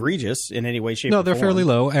 egregious in any way, shape, or form. No, they're fairly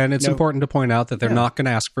low. And it's important to point out that they're not going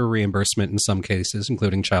to ask for reimbursement in some cases,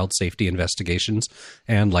 including child safety investigations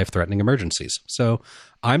and life-threatening emergencies. So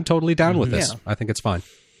I'm totally down with this. I think it's fine.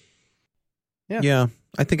 Yeah.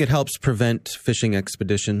 I think it helps prevent phishing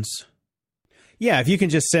expeditions. Yeah, if you can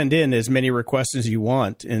just send in as many requests as you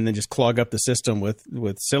want and then just clog up the system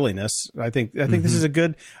with silliness, I think this is a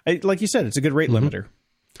good, like you said, it's a good rate limiter.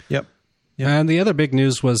 Yep. And the other big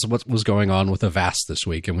news was what was going on with Avast this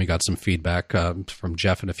week, and we got some feedback from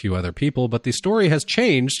Jeff and a few other people, but the story has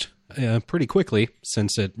changed pretty quickly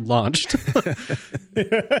since it launched.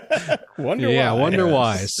 Wonder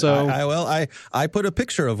why. So I put a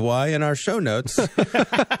picture of why in our show notes,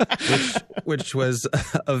 which was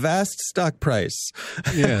a vast stock price.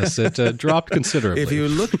 Yes, it dropped considerably. If you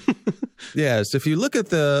look at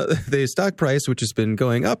the stock price, which has been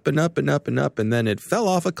going up and up and up and up, and then it fell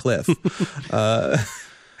off a cliff.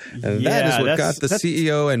 And that is what got the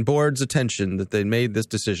CEO and board's attention, that they made this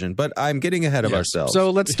decision. But I'm getting ahead of ourselves. So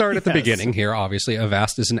let's start at the beginning here. Obviously,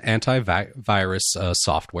 Avast is an antivirus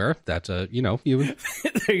software that, you... You're going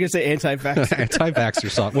to say anti-vaxxer. Anti-vaxxer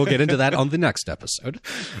software. We'll get into that on the next episode.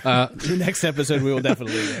 The next episode we will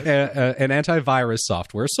definitely do. An antivirus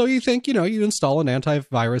software. So you think, you install an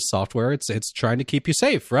antivirus software. It's trying to keep you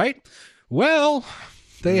safe, right? Well,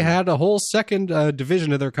 they had a whole second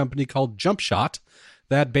division of their company called JumpShot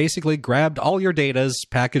that basically grabbed all your data,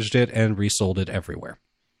 packaged it, and resold it everywhere.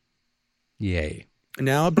 Yay.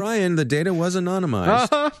 Now, Brian, the data was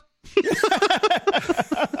anonymized.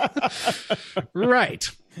 Right.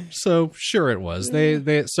 So sure it was. They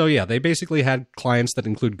basically had clients that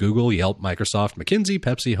include Google, Yelp, Microsoft, McKinsey,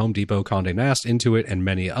 Pepsi, Home Depot, Condé Nast, Intuit, and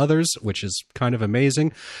many others, which is kind of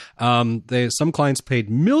amazing. Some clients paid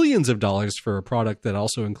millions of dollars for a product that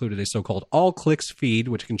also included a so-called all-clicks feed,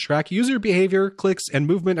 which can track user behavior, clicks, and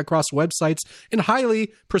movement across websites in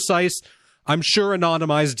highly precise, I'm sure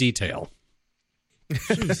anonymized detail.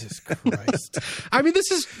 Jesus Christ. I mean, this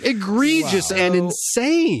is egregious and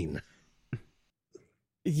insane.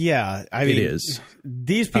 Yeah, I mean, it is.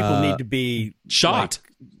 These people need to be shot.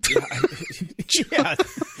 Yeah,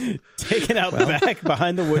 taken out back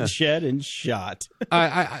behind the woodshed and shot.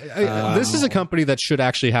 This is a company that should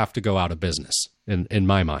actually have to go out of business, in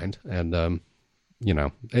my mind. And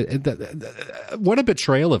what a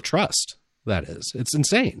betrayal of trust that is. It's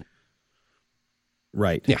insane.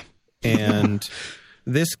 Right. Yeah. And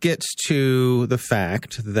this gets to the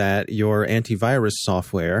fact that your antivirus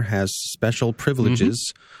software has special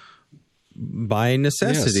privileges by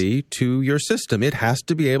necessity to your system. It has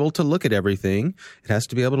to be able to look at everything. It has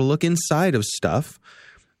to be able to look inside of stuff.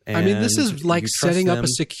 I mean, this is like setting up a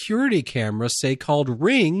security camera, say called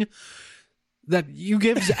Ring, that you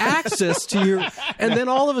gives access to your, and then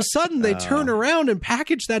all of a sudden they turn around and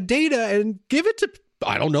package that data and give it to,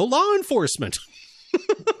 I don't know, law enforcement.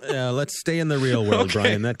 Let's stay in the real world,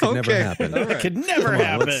 Brian. That could never happen. That could never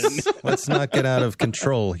happen. Let's not get out of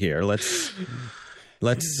control here. Let's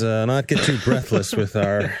not get too breathless with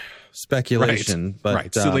our speculation.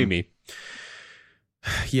 Right. Silly me.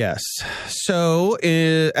 Yes. So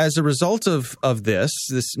as a result of this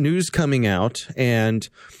news coming out, and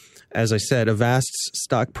as I said, Avast's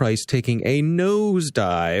stock price taking a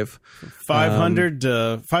nosedive,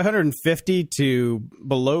 550 to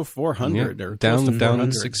below 400, or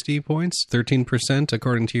down 60 points, 13%,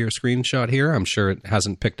 according to your screenshot here. I'm sure it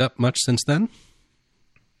hasn't picked up much since then.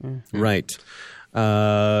 Right.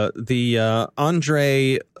 The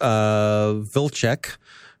Andrei Vilcek,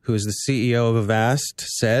 who is the CEO of Avast,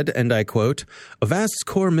 said, and I quote, "Avast's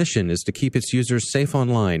core mission is to keep its users safe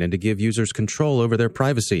online and to give users control over their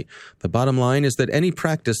privacy. The bottom line is that any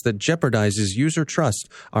practice that jeopardizes user trust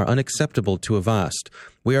are unacceptable to Avast.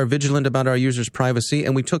 We are vigilant about our users' privacy,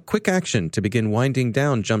 and we took quick action to begin winding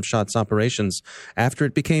down JumpShot's operations after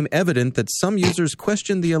it became evident that some users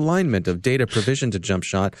questioned the alignment of data provision to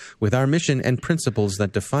JumpShot with our mission and principles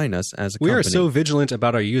that define us as a company. We are so vigilant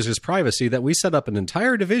about our users' privacy that we set up an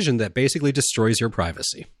entire division that basically destroys your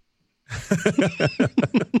privacy."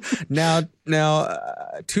 Now,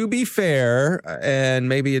 to be fair, and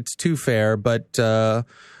maybe it's too fair, but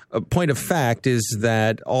a point of fact is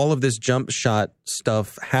that all of this JumpShot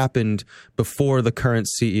stuff happened before the current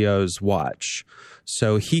CEO's watch.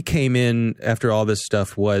 So he came in after all this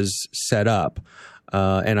stuff was set up.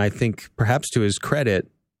 And I think perhaps to his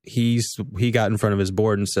credit, he got in front of his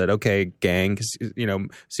board and said, "Okay, gang,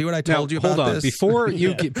 see what I told you about this?" Hold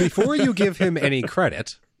on. Before you give him any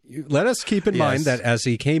credit, let us keep in mind that as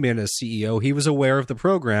he came in as CEO, he was aware of the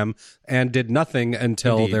program and did nothing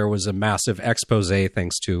until there was a massive expose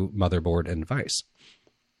thanks to Motherboard and Vice.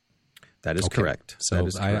 That is correct. So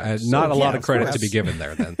not a lot of credit to be given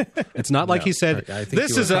there then. It's not like he said,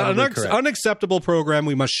 "This is an unacceptable program.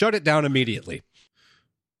 We must shut it down immediately."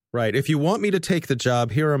 Right. If you want me to take the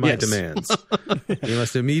job, here are my demands. You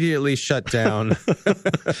must immediately shut down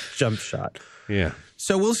JumpShot. Yeah.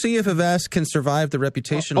 So we'll see if Avast can survive the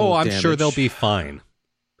reputational I'm damage. sure they'll be fine,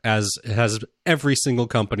 as has every single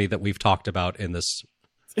company that we've talked about in this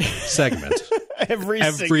segment. Every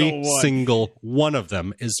single one of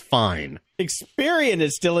them is fine. Experian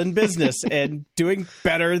is still in business and doing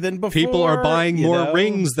better than before. People are buying more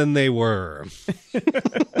rings than they were.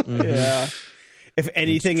 Yeah. If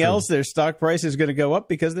anything else, their stock price is going to go up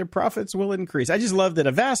because their profits will increase. I just love that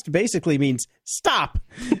Avast basically means stop.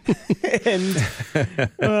 And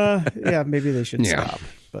maybe they should stop.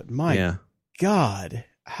 But my God,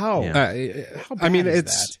 how bad I mean, is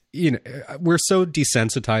that? We're so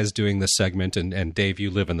desensitized doing this segment, and Dave,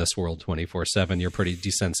 you live in this world 24/7. You're pretty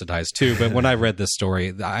desensitized too. But when I read this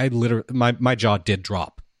story, I literally my jaw did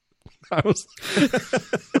drop. I was.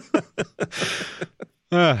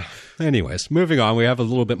 Anyways, moving on, we have a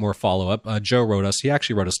little bit more follow-up. Joe wrote us. He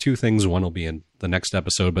actually wrote us two things. One will be in the next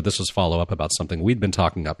episode, but this was follow-up about something we'd been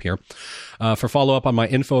talking up here. For follow-up on my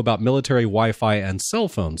info about military Wi-Fi and cell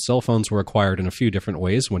phones. Cell phones were acquired in a few different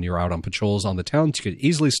ways. When you're out on patrols on the towns, you could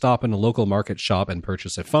easily stop in a local market shop and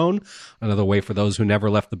purchase a phone. Another way for those who never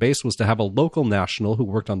left the base was to have a local national who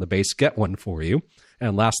worked on the base get one for you.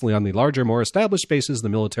 And lastly, on the larger, more established bases, the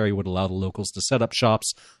military would allow the locals to set up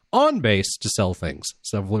shops on base to sell things.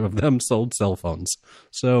 Several of them sold cell phones.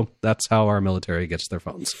 So that's how our military gets their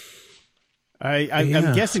phones.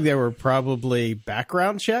 I'm guessing there were probably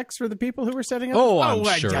background checks for the people who were setting up. I'm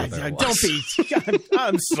sure there was. Don't be.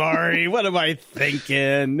 I'm sorry. What am I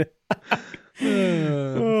thinking?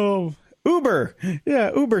 Uber.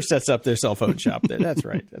 Yeah, Uber sets up their cell phone shop there. That's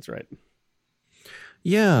right. That's right.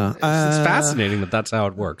 Yeah. It's fascinating that that's how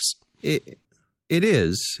it works. It It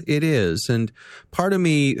is. And part of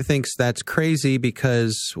me thinks that's crazy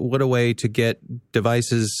because what a way to get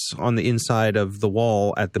devices on the inside of the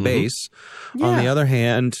wall at the base. Yeah. On the other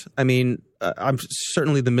hand, I mean, I'm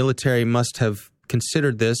certainly the military must have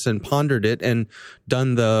considered this and pondered it and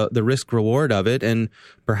done the risk reward of it. And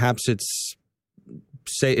perhaps it's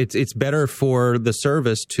better for the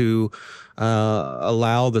service to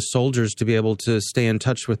allow the soldiers to be able to stay in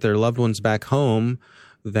touch with their loved ones back home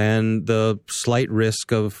than the slight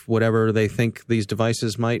risk of whatever they think these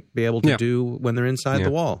devices might be able to do when they're inside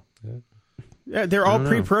the wall. Yeah, they're all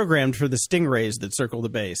pre-programmed for the stingrays that circle the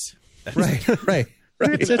base. Right.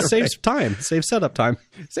 It saves time. Saves setup time.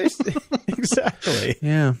 Exactly.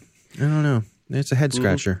 Yeah. I don't know. It's a head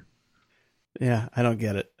scratcher. Yeah, I don't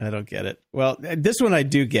get it. Well, this one I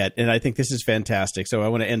do get, and I think this is fantastic. So I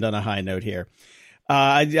want to end on a high note here.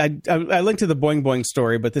 I linked to the Boing Boing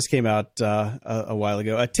story, but this came out a while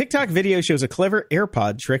ago. A TikTok video shows a clever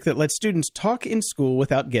AirPod trick that lets students talk in school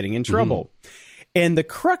without getting in trouble. And the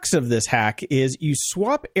crux of this hack is you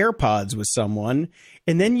swap AirPods with someone,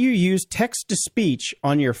 and then you use text-to-speech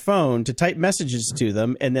on your phone to type messages to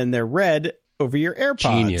them, and then they're read over your AirPods.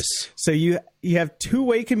 Genius. So you have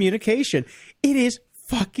two-way communication. It is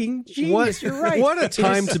fucking genius. You're right. What a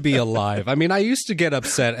time to be alive. I mean, I used to get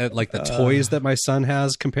upset at like the toys that my son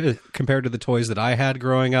has compared to the toys that I had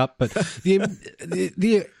growing up, but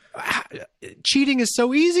the cheating is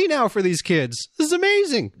so easy now for these kids. This is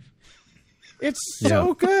amazing. It's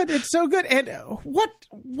so good. It's so good. And what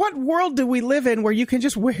world do we live in where you can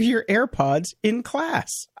just wear your AirPods in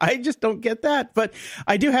class? I just don't get that. But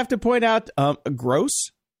I do have to point out,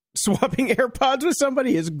 gross. Swapping AirPods with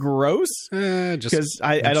somebody is gross. Because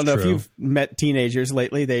I don't know if you've met teenagers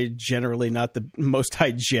lately. They're generally not the most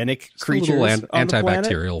hygienic creatures a little on the planet,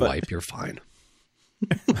 antibacterial wipe. You're fine.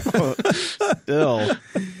 Still.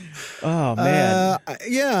 Oh, man.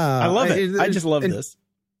 I love it. I just love this.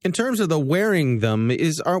 In terms of the wearing them,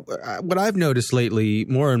 what I've noticed lately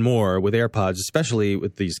more and more with AirPods, especially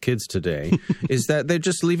with these kids today, is that they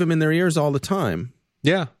just leave them in their ears all the time.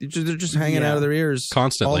 Yeah. They're just hanging out of their ears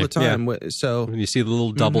constantly all the time. Yeah. So when you see the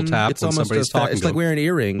little double tap when somebody's talking, it's like wearing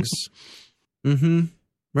earrings.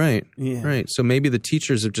 Right. Yeah. Right. So maybe the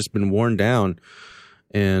teachers have just been worn down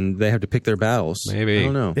and they have to pick their battles. Maybe. I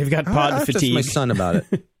don't know. They've got pod fatigue. I'll ask my son about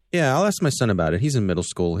it. Yeah, I'll ask my son about it. He's in middle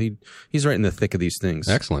school. He's right in the thick of these things.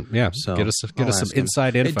 Excellent. Yeah. So get us some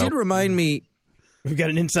inside info. It did remind me. We've got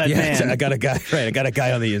an inside man. I got a guy. Right. I got a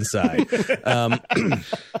guy on the inside.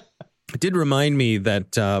 It did remind me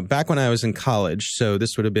that back when I was in college, so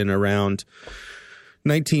this would have been around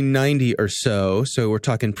 1990 or so. So we're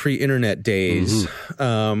talking pre-internet days.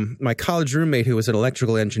 My college roommate, who was an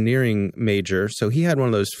electrical engineering major, so he had one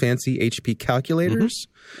of those fancy HP calculators.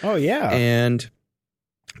 Oh, yeah. And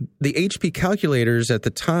the HP calculators at the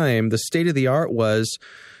time, the state of the art was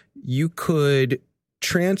you could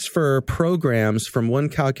transfer programs from one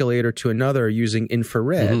calculator to another using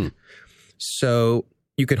infrared. So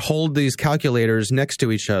you could hold these calculators next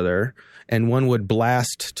to each other and one would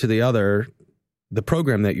blast to the other the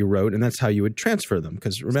program that you wrote, and that's how you would transfer them.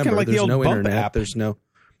 Because remember, like there's no internet. App. There's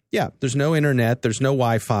no internet. There's no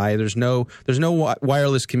Wi-Fi. There's no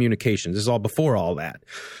wireless communications. This is all before all that.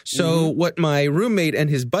 So what my roommate and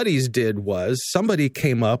his buddies did was somebody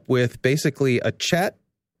came up with basically a chat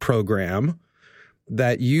program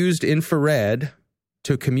that used infrared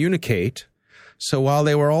to communicate. So while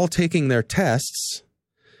they were all taking their tests,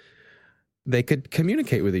 they could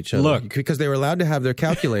communicate with each other. Look, because they were allowed to have their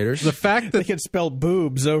calculators. The fact that they could spell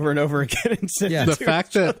boobs over and over again and send the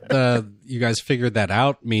fact that you guys figured that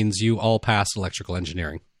out means you all passed electrical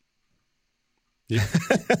engineering.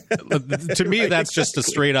 To me, that's just a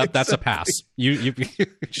straight up. That's a pass. You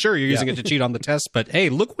sure you're using it to cheat on the test, but hey,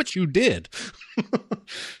 look what you did.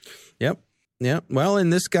 Yep. Yeah. Well,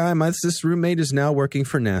 and this guy, this roommate is now working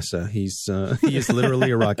for NASA. He is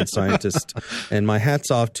literally a rocket scientist, and my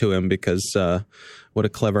hat's off to him because what a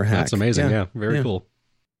clever hack. That's amazing. Yeah. Very cool.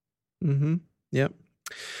 Yep.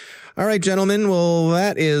 All right, gentlemen. Well,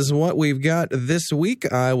 that is what we've got this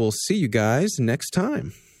week. I will see you guys next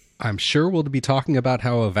time. I'm sure we'll be talking about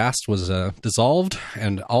how Avast was dissolved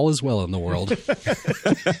and all is well in the world.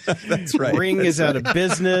 That's right. Ring is out of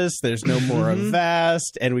business. There's no more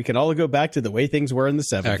Avast. And we can all go back to the way things were in the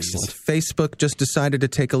 70s. Excellent. Facebook just decided to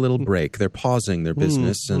take a little break. They're pausing their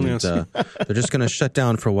business and they're just going to shut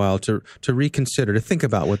down for a while to reconsider, to think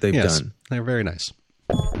about what they've done. They're very nice.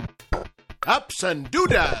 Ups and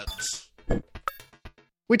doodads.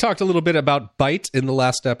 We talked a little bit about Byte in the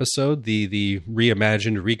last episode, the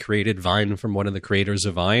reimagined, recreated Vine from one of the creators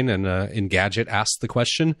of Vine. And Engadget asked the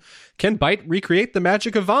question, can Byte recreate the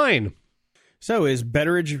magic of Vine? So is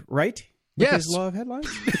Betteridge right? Yes. His law of headlines?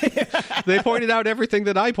 They pointed out everything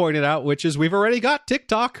that I pointed out, which is we've already got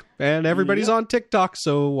TikTok and everybody's on TikTok.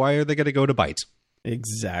 So why are they going to go to Byte?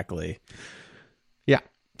 Exactly. Yeah.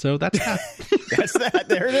 So that's that. That's that.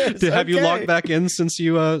 There it is. Have you logged back in since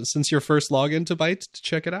your first login to Byte to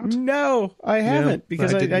check it out? No, I haven't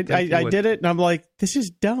because I did it and I'm like, this is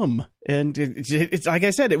dumb. And it's like I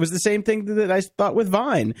said, it was the same thing that I thought with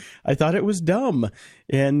Vine. I thought it was dumb,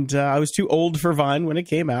 and I was too old for Vine when it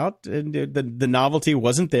came out, and the novelty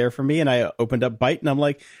wasn't there for me. And I opened up Byte, and I'm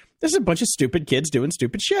like, this is a bunch of stupid kids doing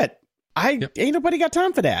stupid shit. Ain't nobody got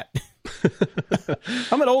time for that.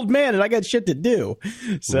 I'm an old man and I got shit to do.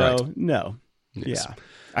 So no. Yes. Yeah.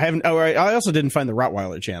 I haven't. Oh, right. I also didn't find the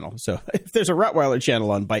Rottweiler channel. So if there's a Rottweiler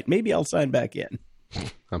channel on Byte, maybe I'll sign back in.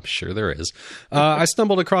 I'm sure there is. I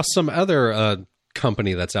stumbled across some other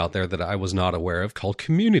company that's out there that I was not aware of called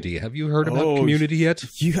Community. Have you heard about Community yet?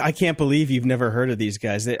 I can't believe you've never heard of these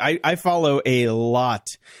guys. I follow a lot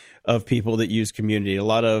of people that use Community. A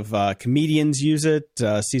lot of comedians use it.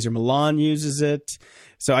 Cesar Millan uses it.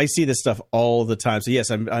 So I see this stuff all the time. So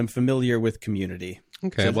yes, I'm familiar with Community.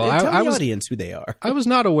 Okay, so well, tell the audience who they are. I was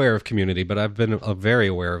not aware of Community, but I've been very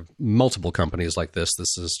aware of multiple companies like this.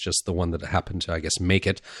 This is just the one that happened to, I guess, make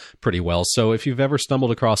it pretty well. So if you've ever stumbled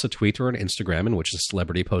across a tweet or an Instagram in which a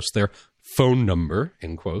celebrity posts their phone number,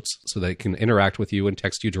 in quotes, so they can interact with you and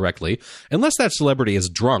text you directly, unless that celebrity is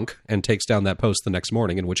drunk and takes down that post the next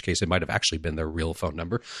morning, in which case it might have actually been their real phone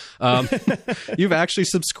number, you've actually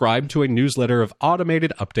subscribed to a newsletter of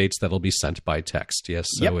automated updates that'll be sent by text. Yes,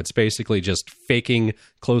 so It's basically just faking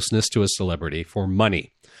closeness to a celebrity for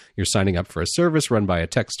money. You're signing up for a service run by a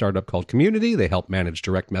tech startup called Community. They help manage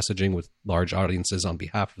direct messaging with large audiences on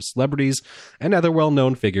behalf of celebrities and other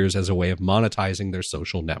well-known figures as a way of monetizing their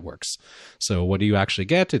social networks. So what do you actually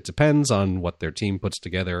get? It depends on what their team puts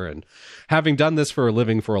together. And having done this for a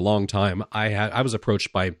living for a long time, I was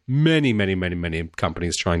approached by many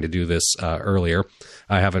companies trying to do this earlier.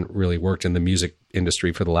 I haven't really worked in the music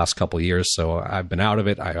industry for the last couple of years, so I've been out of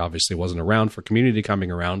it. I obviously wasn't around for Community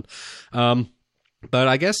coming around. But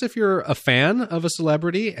I guess if you're a fan of a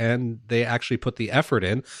celebrity and they actually put the effort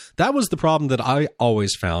in, that was the problem that I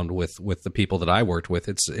always found with the people that I worked with.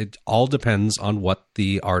 It all depends on what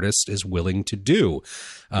the artist is willing to do.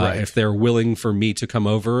 Right. If they're willing for me to come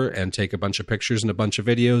over and take a bunch of pictures and a bunch of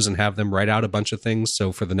videos and have them write out a bunch of things,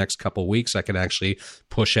 so for the next couple of weeks I can actually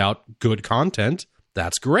push out good content,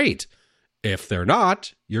 that's great. If they're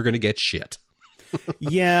not, you're going to get shit.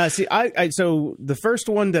 Yeah, see, so the first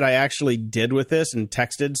one that I actually did with this and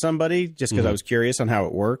texted somebody just because I was curious on how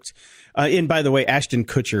it worked. And by the way, Ashton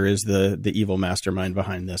Kutcher is the evil mastermind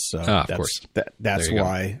behind this. So of course, that's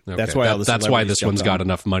why. Okay. That's why all that's why this one's got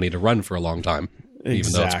enough money to run for a long time,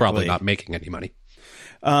 even though it's probably not making any money.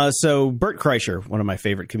 So Bert Kreischer, one of my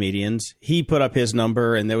favorite comedians, he put up his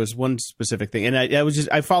number, and there was one specific thing, and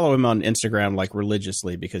I follow him on Instagram like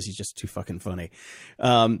religiously because he's just too fucking funny.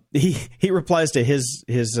 He replies to his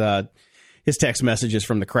text messages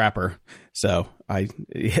from the crapper. So I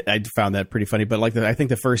found that pretty funny. But I think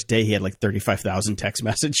the first day he had like 35,000 text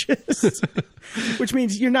messages, which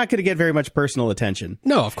means you're not going to get very much personal attention.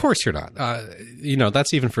 No, of course you're not.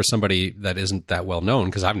 That's even for somebody that isn't that well known,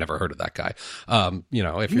 because I've never heard of that guy.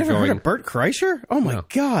 If you're never heard of Bert Kreischer? Oh my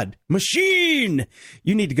God, machine!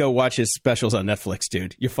 You need to go watch his specials on Netflix,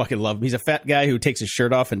 dude. You fucking love him. He's a fat guy who takes his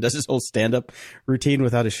shirt off and does his whole stand-up routine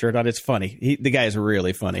without his shirt on. It's funny. The guy is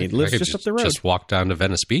really funny. He lives just up the road. Just walk down to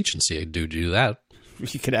Venice Beach and see a dude do that.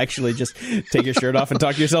 You could actually just take your shirt off and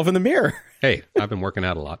talk to yourself in the mirror. Hey, I've been working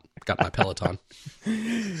out a lot. Got my Peloton.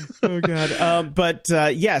 Oh,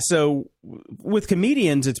 God. So with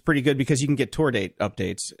comedians, it's pretty good because you can get tour date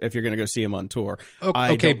updates if you're going to go see them on tour.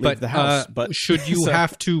 Okay, but the house, but should you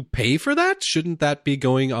have to pay for that? Shouldn't that be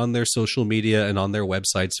going on their social media and on their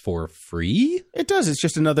websites for free? It does. It's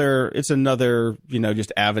just another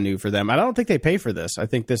just avenue for them. I don't think they pay for this. I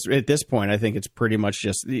think at this point, I think it's pretty much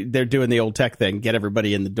just they're doing the old tech thing, get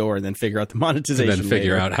everybody in the door and then figure out the monetization. And then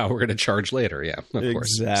figure out how we're going to charge later. Yeah, of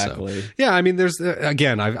course. Exactly. So, yeah, I mean, there's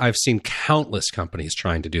again, I've seen countless companies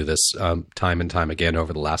trying to do this time and time again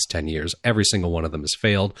over the last 10 years. Every single one of them has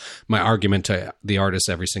failed. My argument to the artists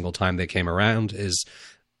every single time they came around is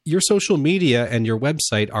your social media and your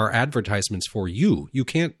website are advertisements for you. You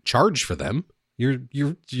can't charge for them.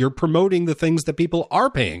 You're promoting the things that people are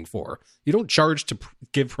paying for. You don't charge to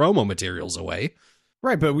give promo materials away.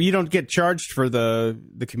 Right, but you don't get charged for the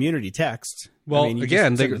community text. Well,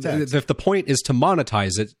 again, if the point is to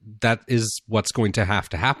monetize it, that is what's going to have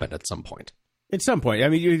to happen at some point. At some point. I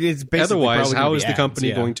mean, it's basically otherwise, how is the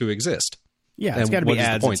company going to exist? Yeah, it's got to be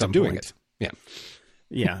ads. What is the point of doing it? Yeah.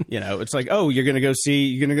 Yeah, it's like, oh, you're gonna go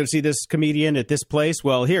see this comedian at this place.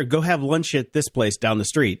 Well, here, go have lunch at this place down the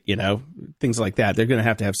street. Things like that. They're gonna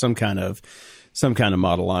have to have some kind of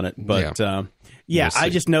model on it. But I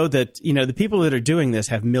just know that the people that are doing this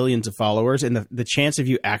have millions of followers, and the chance of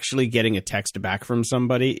you actually getting a text back from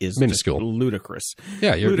somebody is minuscule, ludicrous.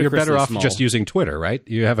 Yeah, you're better off just using Twitter, right?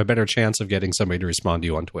 You have a better chance of getting somebody to respond to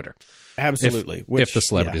you on Twitter. Absolutely, if the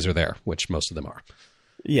celebrities are there, which most of them are.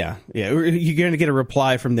 Yeah. You're going to get a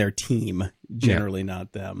reply from their team, generally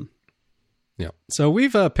not them. Yeah. So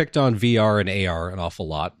we've picked on VR and AR an awful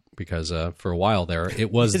lot because for a while there,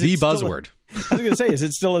 it was the buzzword. I was going to say, is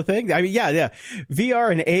it still a thing? I mean, yeah.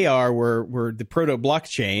 VR and AR were the proto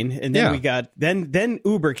blockchain, and then we got then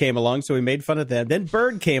Uber came along, so we made fun of them. Then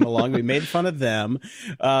Bird came along, we made fun of them.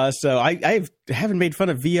 So I haven't made fun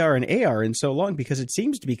of VR and AR in so long because it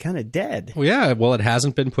seems to be kind of dead. Well, yeah. Well, it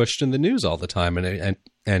hasn't been pushed in the news all the time,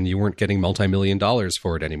 and you weren't getting multi-million dollars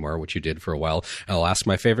for it anymore, which you did for a while. And I'll ask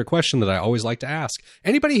my favorite question that I always like to ask: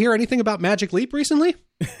 anybody hear anything about Magic Leap recently?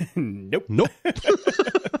 Nope.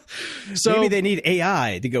 So maybe they need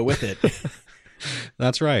AI to go with it.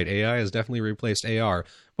 That's right. AI has definitely replaced AR.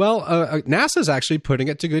 Well, NASA's actually putting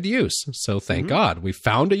it to good use. So thank God. We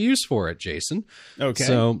found a use for it, Jason. Okay.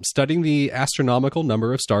 So studying the astronomical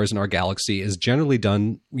number of stars in our galaxy is generally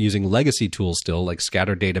done using legacy tools still, like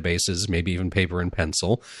scattered databases, maybe even paper and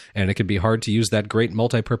pencil. And it can be hard to use that great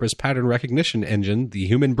multi-purpose pattern recognition engine, the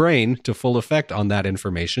human brain, to full effect on that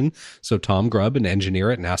information. So Tom Grubb, an engineer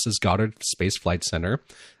at NASA's Goddard Space Flight Center,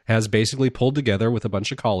 has basically pulled together with a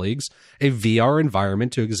bunch of colleagues a VR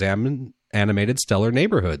environment to examine animated stellar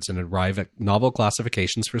neighborhoods and arrive at novel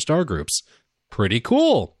classifications for star groups. Pretty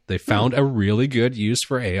cool. They found a really good use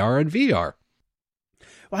for AR and VR.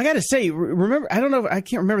 Well, I got to say, remember, I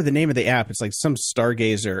can't remember the name of the app. It's like some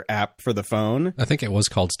Stargazer app for the phone. I think it was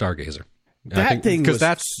called Stargazer. Because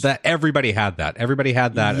that everybody had that. Everybody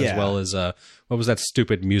had that as well as what was that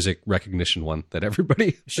stupid music recognition one that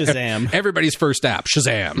everybody Shazam. Everybody's first app,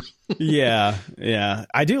 Shazam. Yeah.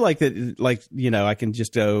 I do like that. Like I can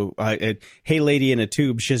just go, "Hey, lady in a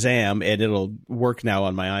tube, Shazam," and it'll work now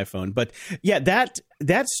on my iPhone. But yeah, that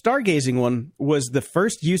stargazing one was the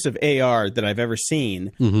first use of AR that I've ever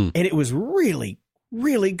seen, and it was really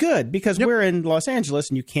good because we're in Los Angeles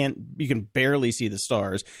and you can barely see the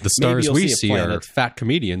stars. The stars we see are fat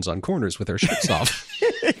comedians on corners with their shirts off.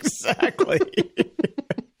 Exactly.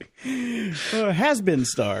 Has-been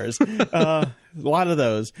stars. A lot of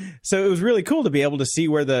those. So it was really cool to be able to see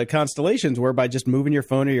where the constellations were by just moving your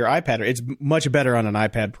phone or your iPad. It's much better on an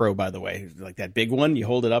iPad Pro, by the way. Like that big one, you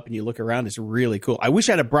hold it up and you look around. It's really cool. I wish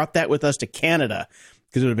I'd have brought that with us to Canada,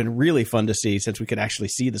 because it would have been really fun to see since we could actually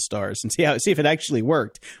see the stars and see if it actually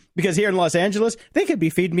worked. Because here in Los Angeles, they could be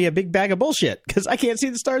feeding me a big bag of bullshit because I can't see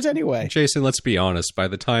the stars anyway. Jason, let's be honest. By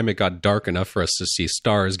the time it got dark enough for us to see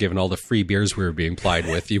stars, given all the free beers we were being plied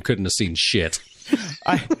with, you couldn't have seen shit.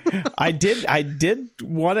 I did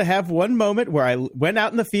want to have one moment where I went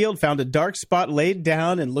out in the field, found a dark spot, laid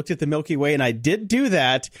down, and looked at the Milky Way, and I did do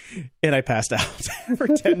that, and I passed out for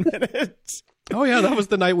 10 minutes. Oh, yeah, that was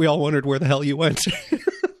the night we all wondered where the hell you went.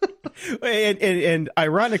 And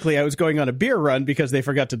ironically, I was going on a beer run because they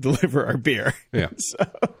forgot to deliver our beer. Yeah.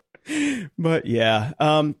 But yeah,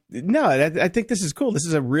 no, I think this is cool. This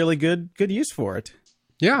is a really good use for it.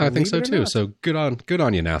 Yeah, I think so too. So good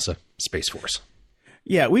on you, NASA Space Force.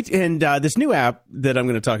 Yeah, this new app that I'm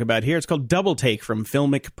going to talk about here, it's called Double Take from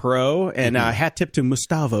Filmic Pro, and hat tip to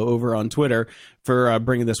Mustafa over on Twitter for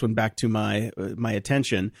bringing this one back to my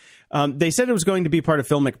attention. They said it was going to be part of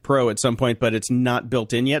Filmic Pro at some point, but it's not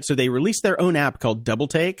built in yet. So they released their own app called Double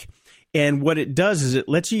Take, and what it does is it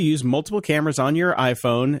lets you use multiple cameras on your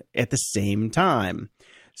iPhone at the same time.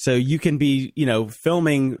 So you can be,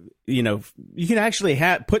 filming, you can actually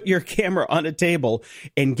put your camera on a table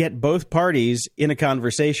and get both parties in a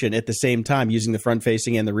conversation at the same time using the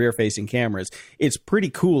front-facing and the rear-facing cameras. It's pretty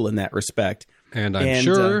cool in that respect. And I'm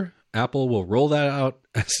sure Apple will roll that out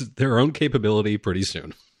as their own capability pretty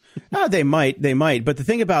soon. Oh, they might. But the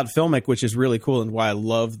thing about Filmic, which is really cool and why I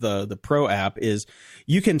love the Pro app, is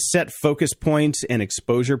you can set focus points and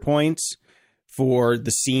exposure points for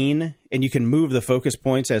the scene, and you can move the focus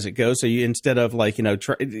points as it goes. So you, instead of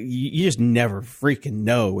you just never freaking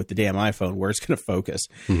know with the damn iPhone where it's going to focus.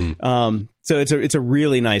 Mm-hmm. So it's a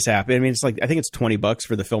really nice app. I mean, I think it's $20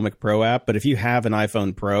 for the Filmic Pro app, but if you have an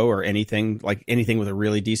iPhone Pro or anything with a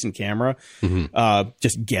really decent camera,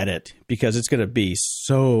 just get it, because it's going to be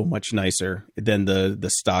so much nicer than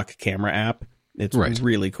the stock camera app. It's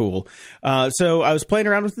really cool. So I was playing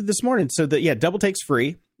around with it this morning. So Double Take's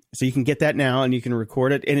free. So you can get that now and you can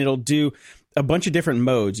record it, and it'll do a bunch of different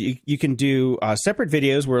modes. You can do separate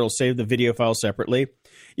videos where it'll save the video file separately.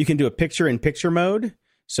 You can do a picture-in-picture mode.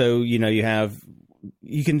 So, you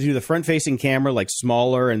can do the front-facing camera like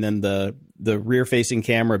smaller and then the rear-facing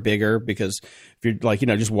camera bigger, because if you're like,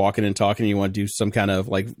 just walking and talking and you want to do some kind of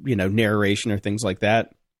like, narration or things like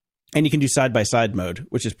that. And you can do side-by-side mode,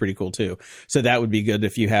 which is pretty cool too. So that would be good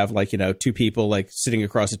if you have like, two people like sitting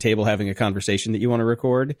across a table having a conversation that you want to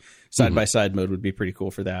record. Side-by-side mode would be pretty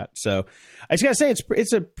cool for that. So I just got to say,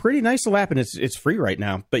 it's a pretty nice little app, and it's free right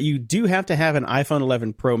now. But you do have to have an iPhone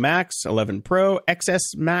 11 Pro Max, 11 Pro,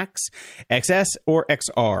 XS Max, XS, or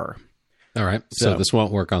XR. All right. So this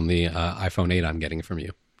won't work on the iPhone 8 I'm getting from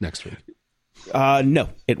you next week. No,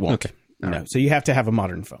 it won't. Okay. No. Right. So you have to have a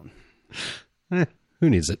modern phone. Who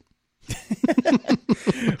needs it?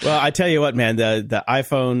 Well, I tell you what, man, the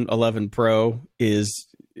iPhone 11 Pro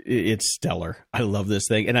it's stellar. I love this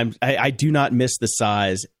thing, and I do not miss the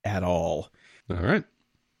size at all. All right.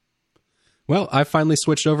 Well, I finally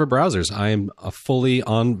switched over browsers. I am fully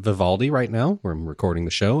on Vivaldi right now, where I'm recording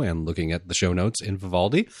the show and looking at the show notes in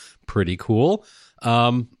Vivaldi. Pretty cool.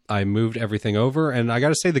 I moved everything over, and I got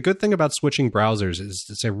to say, the good thing about switching browsers is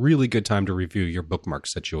it's a really good time to review your bookmark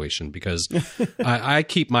situation, because I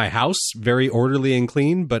keep my house very orderly and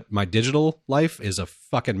clean, but my digital life is a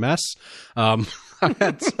fucking mess. I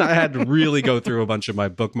had to really go through a bunch of my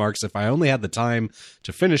bookmarks. If I only had the time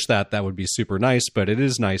to finish that would be super nice, but it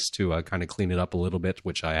is nice to kind of clean it up a little bit,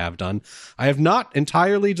 which I have done. I have not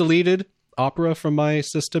entirely deleted Opera from my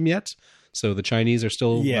system yet. So the Chinese are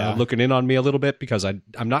still looking in on me a little bit, because I'm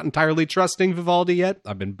not entirely trusting Vivaldi yet.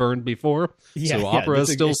 I've been burned before. So Opera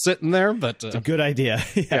is still sitting there. But it's a good idea.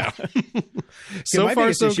 Yeah. So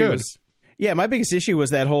far, so good. My biggest issue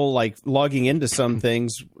was that whole like logging into some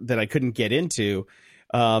things that I couldn't get into.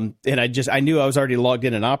 And I knew I was already logged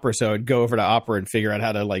in Opera, so I'd go over to Opera and figure out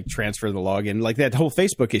how to like transfer the login, like that whole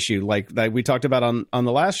Facebook issue, like that we talked about on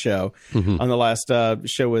the last show, on the last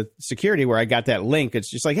show with security, where I got that link.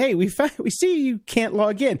 It's just like, hey, we see you can't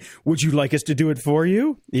log in. Would you like us to do it for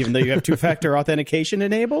you, even though you have 2-factor authentication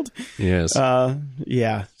enabled? Yes.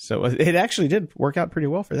 Yeah. So it actually did work out pretty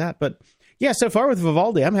well for that, but. Yeah, so far with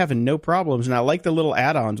Vivaldi, I'm having no problems, and I like the little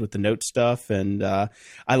add-ons with the note stuff, and I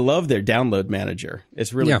love their download manager.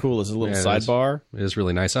 It's really cool as a little sidebar. It is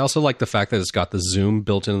really nice. I also like the fact that it's got the zoom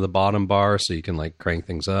built into the bottom bar, so you can like crank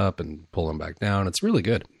things up and pull them back down. It's really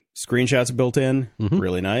good. Screenshots built in,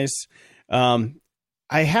 really nice.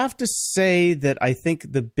 I have to say that I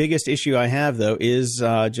think the biggest issue I have, though, is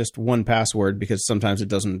just 1Password, because sometimes it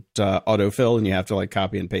doesn't autofill and you have to like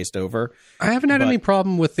copy and paste over. I haven't had any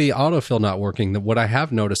problem with the autofill not working. What I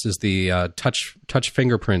have noticed is the touch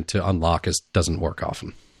fingerprint to unlock doesn't work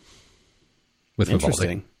often with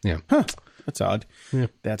Vivaldi. Yeah. Huh. That's odd. Yeah.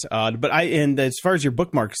 That's odd. But and as far as your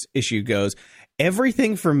bookmarks issue goes,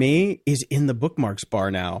 everything for me is in the bookmarks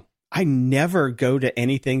bar now. I never go to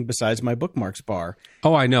anything besides my bookmarks bar.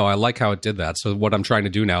 Oh, I know. I like how it did that. So what I'm trying to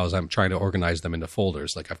do now is I'm trying to organize them into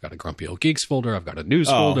folders. Like I've got a Grumpy Old Geeks folder. I've got a news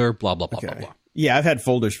folder, blah, blah, blah, blah, blah. Yeah, I've had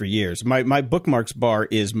folders for years. My bookmarks bar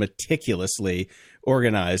is meticulously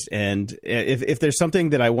organized. And if there's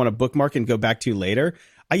something that I want to bookmark and go back to later,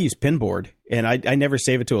 I use Pinboard. And I never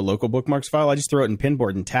save it to a local bookmarks file. I just throw it in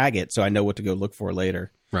Pinboard and tag it so I know what to go look for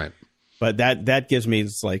later. Right. But that gives me,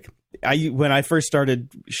 it's like... when I first started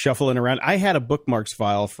shuffling around, I had a bookmarks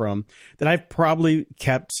file that I've probably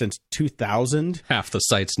kept since 2000. Half the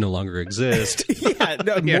sites no longer exist.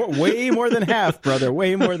 Way more than half, brother.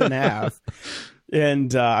 Way more than half.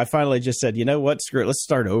 And I finally just said, you know what? Screw it. Let's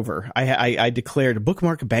start over. I declared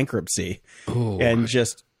bookmark bankruptcy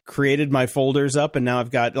just created my folders up. And now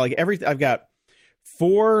I've got I've got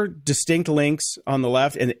 4 distinct links on the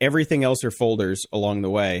left, and everything else are folders along the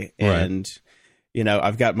way. And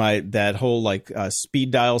I've got that whole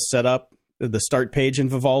speed dial set up. The start page in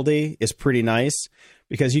Vivaldi is pretty nice,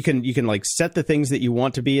 because you can like set the things that you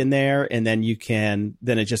want to be in there, and then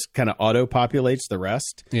it just kind of auto populates the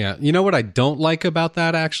rest. Yeah. You know what I don't like about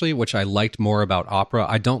that, actually, which I liked more about Opera?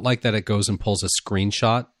 I don't like that it goes and pulls a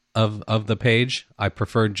screenshot of the page. I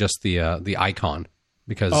prefer just the icon,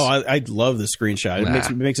 because I love the screenshot.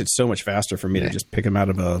 It makes it so much faster for me to just pick them out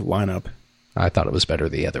of a lineup. I thought it was better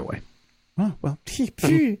the other way. Oh, well,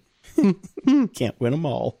 can't win them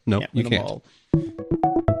all. No, you can't.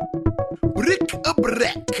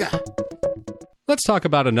 Let's talk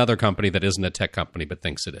about another company that isn't a tech company but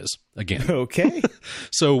thinks it is, again. Okay.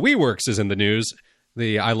 So WeWorks is in the news.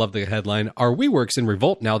 I love the headline. Are WeWorks in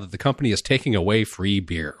revolt now that the company is taking away free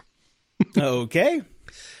beer? Okay.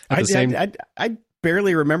 I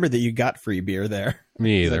barely remember that you got free beer there.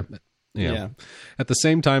 Me either. Yeah. At the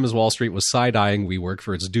same time as Wall Street was side-eyeing WeWork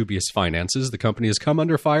for its dubious finances, the company has come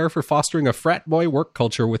under fire for fostering a frat boy work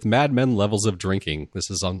culture with madmen levels of drinking. This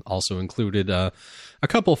has also included a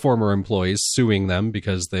couple former employees suing them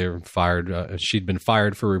because they're fired. She'd been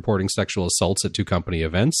fired for reporting sexual assaults at 2 company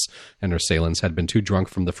events, and her assailants had been too drunk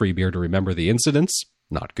from the free beer to remember the incidents.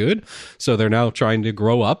 Not good. So they're now trying to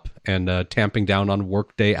grow up and tamping down on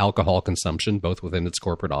workday alcohol consumption, both within its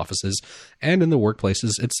corporate offices and in the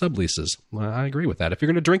workplaces it subleases. Well, I agree with that. If you're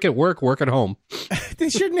going to drink at work, work at home. They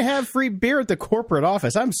shouldn't have free beer at the corporate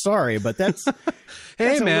office. I'm sorry, but that's... Hey,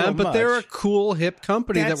 that's man, but they're a cool, hip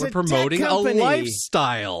company that we're promoting a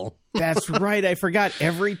lifestyle. That's right. I forgot.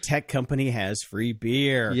 Every tech company has free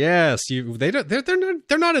beer. Yes,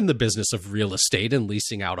 they're not in the business of real estate and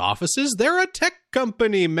leasing out offices. They're a tech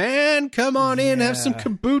company, man. Come on in, have some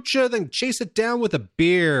kombucha, then chase it down with a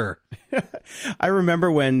beer. I remember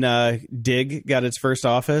when Dig got its first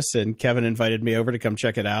office, and Kevin invited me over to come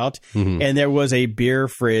check it out. Mm-hmm. And there was a beer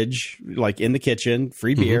fridge, like in the kitchen,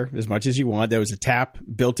 free beer, as much as you want. There was a tap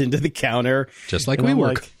built into the counter, just like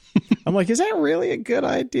WeWork. I'm like, is that really a good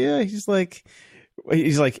idea? He's like,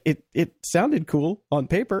 it sounded cool on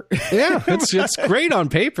paper. Yeah, it's great on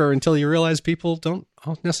paper until you realize people don't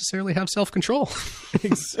necessarily have self-control.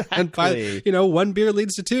 Exactly. And 1 beer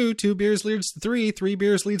leads to 2 beers leads to 3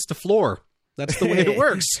 beers leads to floor. That's the way it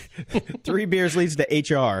works. 3 beers leads to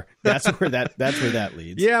HR. That's where that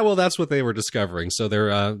leads. Yeah, well, that's what they were discovering. So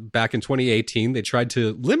they're back in 2018, they tried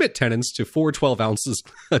to limit tenants to 4 12 ounces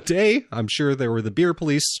a day. I'm sure there were the beer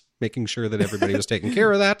police making sure that everybody was taking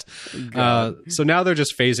care of that. So now they're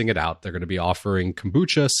just phasing it out. They're going to be offering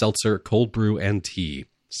kombucha, seltzer, cold brew, and tea.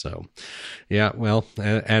 So, yeah, well,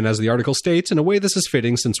 and as the article states, in a way this is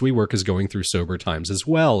fitting since WeWork is going through sober times as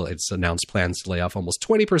well. It's announced plans to lay off almost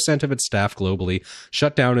 20% of its staff globally,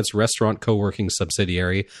 shut down its restaurant co-working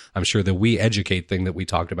subsidiary. I'm sure the WeEducate thing that we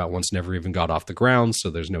talked about once never even got off the ground, so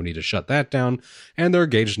there's no need to shut that down. And they're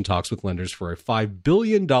engaged in talks with lenders for a $5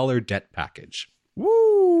 billion debt package.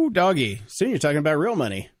 Woo, doggy. Soon you're talking about real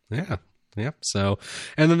money. Yeah. Yep. So,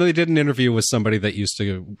 and then they did an interview with somebody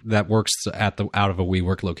that works out of a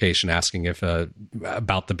WeWork location, asking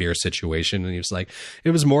about the beer situation, and he was like,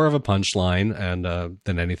 it was more of a punchline and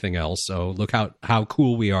than anything else. So look how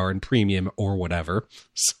cool we are in premium or whatever.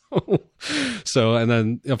 So, and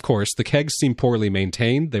then of course the kegs seemed poorly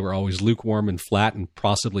maintained. They were always lukewarm and flat and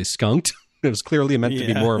possibly skunked. It was clearly meant to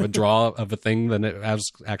be more of a draw of a thing than it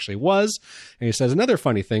actually was. And he says, another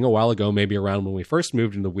funny thing, a while ago, maybe around when we first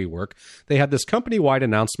moved into WeWork, they had this company-wide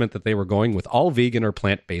announcement that they were going with all vegan or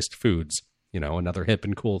plant-based foods. Another hip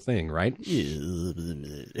and cool thing, right?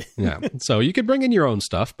 Yeah. So you could bring in your own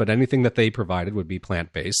stuff, but anything that they provided would be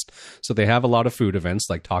plant-based. So they have a lot of food events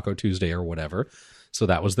like Taco Tuesday or whatever. So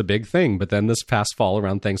that was the big thing. But then this past fall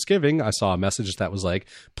around Thanksgiving, I saw a message that was like,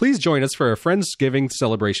 please join us for a Friendsgiving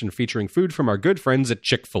celebration featuring food from our good friends at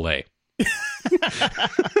Chick-fil-A.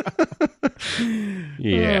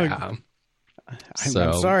 Yeah.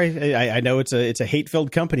 I'm sorry. I know it's a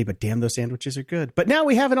hate-filled company, but damn, those sandwiches are good. But now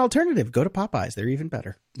we have an alternative. Go to Popeyes. They're even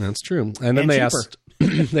better. That's true. And then they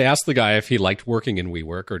asked the guy if he liked working in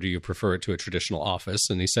WeWork or do you prefer it to a traditional office?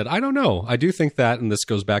 And he said, I don't know. I do think that, and this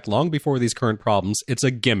goes back long before these current problems, it's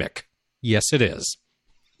a gimmick. Yes, it is.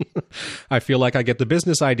 I feel like I get the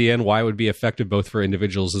business idea and why it would be effective both for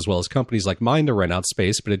individuals as well as companies like mine to rent out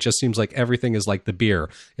space, but it just seems like everything is like the beer.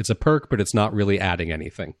 It's a perk, but it's not really adding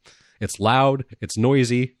anything. It's loud, it's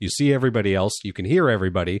noisy, you see everybody else, you can hear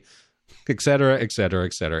everybody, et cetera, et cetera,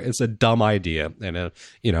 et cetera. It's a dumb idea. And,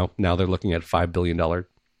 now they're looking at $5 billion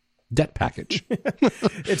debt package.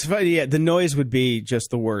 It's funny. Yeah, the noise would be just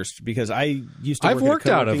the worst because I used to work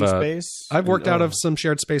in a co-working space. I've worked out of some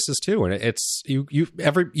shared spaces too, and it's you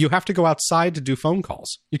have to go outside to do phone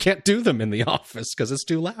calls. You can't do them in the office because it's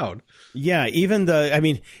too loud. Yeah, even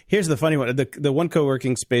here's the funny one. The one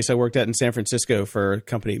co-working space I worked at in San Francisco for a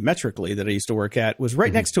company Metrically that I used to work at was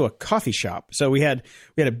right next to a coffee shop. So we had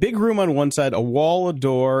a big room on one side, a wall, a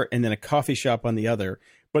door, and then a coffee shop on the other.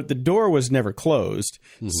 But the door was never closed.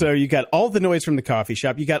 Mm-hmm. So you got all the noise from the coffee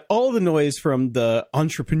shop. You got all the noise from the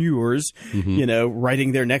entrepreneurs,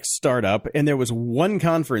 writing their next startup. And there was one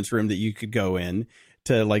conference room that you could go in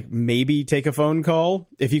to maybe take a phone call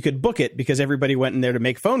if you could book it, because everybody went in there to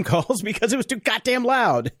make phone calls because it was too goddamn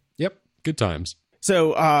loud. Yep. Good times.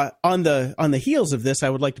 So on the heels of this, I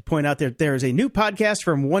would like to point out that there is a new podcast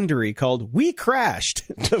from Wondery called We Crashed,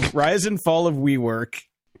 The Rise and Fall of WeWork.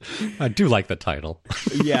 I do like the title.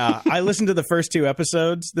 Yeah, I listened to the first 2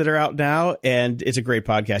 episodes that are out now, and it's a great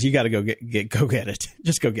podcast. You got to go get it.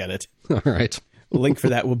 Just go get it. All right. Link for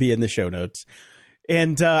that will be in the show notes.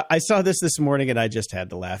 And I saw this morning, and I just had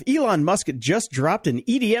to laugh. Elon Musk just dropped an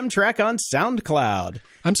EDM track on SoundCloud.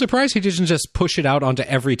 I'm surprised he didn't just push it out onto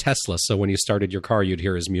every Tesla, so when you started your car, you'd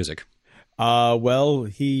hear his music. Well,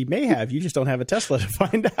 he may have. You just don't have a Tesla to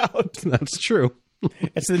find out. That's true.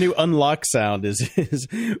 It's the new unlock sound is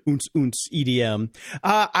oonce oonce EDM.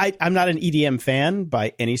 I'm not an EDM fan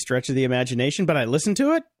by any stretch of the imagination, but I listen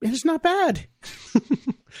to it, and it's not bad.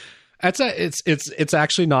 It's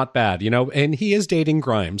actually not bad, and he is dating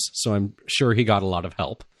Grimes, so I'm sure he got a lot of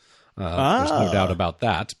help. There's no doubt about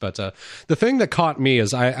that. But the thing that caught me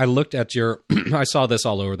is I looked at your, I saw this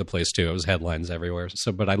all over the place too. It was headlines everywhere.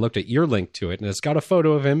 But I looked at your link to it, and it's got a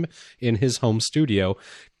photo of him in his home studio.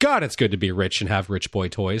 God, it's good to be rich and have rich boy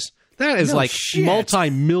toys. That is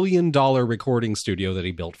multi-million-dollar recording studio that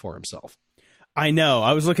he built for himself. I know.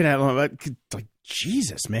 I was looking at him like,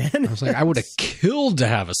 Jesus, man. I was like, I would have killed to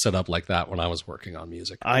have a setup like that when I was working on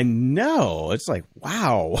music. I know. It's like,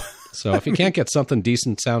 wow. So if he can't get something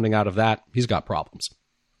decent sounding out of that, he's got problems.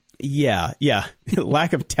 Yeah.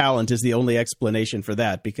 Lack of talent is the only explanation for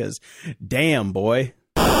that, because damn, boy.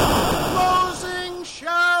 Closing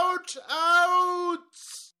shout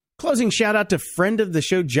outs. Closing shout out to friend of the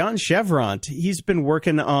show, John Chevront. He's been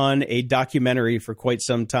working on a documentary for quite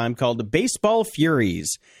some time called Baseball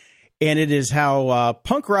Furies. And it is how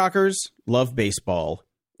punk rockers love baseball.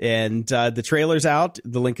 And the trailer's out.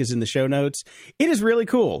 The link is in the show notes. It is really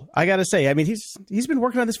cool. I got to say, I mean, he's been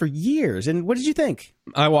working on this for years. And what did you think?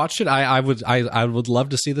 I watched it. I would love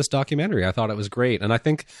to see this documentary. I thought it was great. And I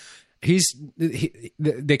think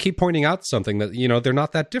they keep pointing out something that, they're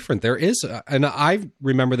not that different. There is, and I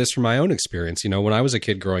remember this from my own experience. When I was a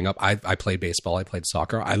kid growing up, I played baseball, I played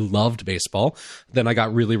soccer, I loved baseball. Then I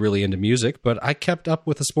got really, really into music, but I kept up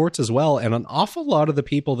with the sports as well. And an awful lot of the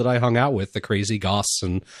people that I hung out with, the crazy goths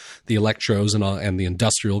and the electros and the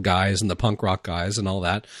industrial guys and the punk rock guys and all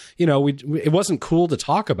that, it wasn't cool to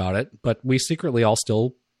talk about it, but we secretly all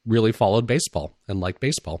still really followed baseball and liked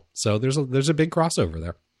baseball. So there's a big crossover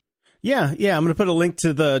there. Yeah. I'm going to put a link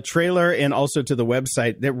to the trailer and also to the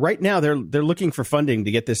website. That right now they're looking for funding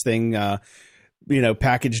to get this thing,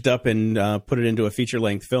 packaged up and put it into a feature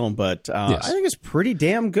length film. But yes. I think it's pretty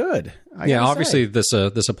damn good. Obviously this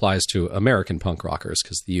applies to American punk rockers,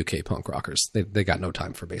 because the UK punk rockers they got no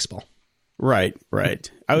time for baseball. Right.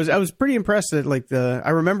 I was pretty impressed that I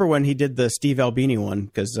remember when he did the Steve Albini one,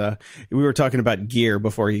 because we were talking about gear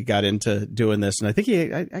before he got into doing this, and I think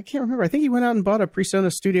I can't remember. I think he went out and bought a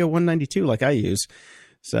PreSonus Studio 192 like I use,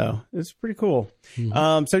 so it's pretty cool.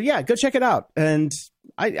 Mm-hmm. So yeah, go check it out. And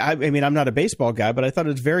I mean, I'm not a baseball guy, but I thought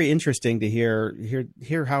it was very interesting to hear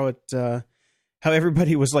how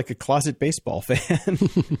everybody was like a closet baseball fan.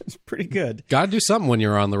 It's pretty good. Got to do something when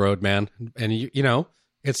you're on the road, man, and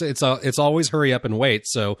It's always hurry up and wait.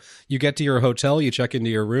 So you get to your hotel, you check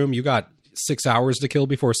into your room, you got 6 hours to kill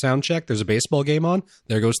before sound check. There's a baseball game on.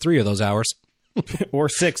 There goes 3 of those hours. Or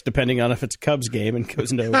 6, depending on if it's a Cubs game and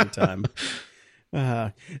goes into overtime.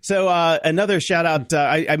 So another shout out.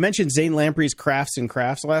 I mentioned Zane Lamprey's Crafts and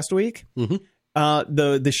Crafts last week. Mm-hmm.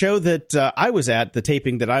 The show that I was at, the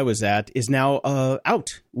taping that I was at, is now out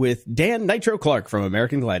with Dan Nitro Clark from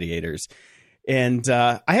American Gladiators. And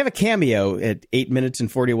I have a cameo at 8 minutes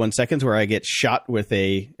and 41 seconds where I get shot with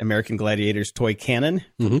a American Gladiators toy cannon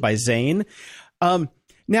by Zane.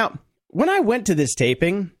 Now, when I went to this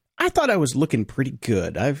taping, I thought I was looking pretty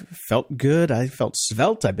good. I felt good. I felt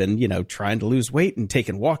svelte. I've been, trying to lose weight and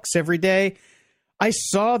taking walks every day. I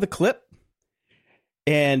saw the clip,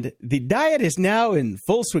 and the diet is now in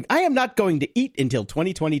full swing. I am not going to eat until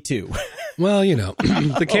 2022. Well,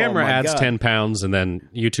 the camera adds 10 pounds, and then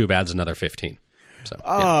YouTube adds another 15. So,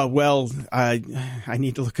 yeah. Well, I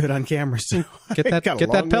need to look good on camera. So get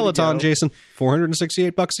that Peloton, Jason.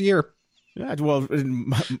 $468 a year. Yeah, well,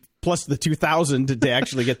 plus the $2,000 to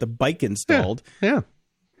actually get the bike installed. Yeah.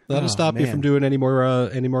 That'll stop you from doing any more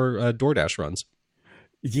DoorDash runs.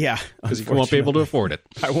 Yeah, because you won't be able to afford it.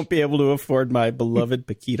 I won't be able to afford my beloved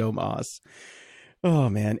Paquito Moss. Oh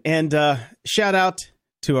man! And shout out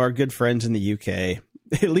to our good friends in the UK,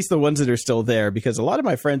 at least the ones that are still there, because a lot of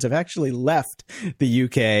my friends have actually left the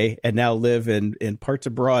UK and now live in parts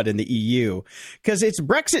abroad in the EU, because it's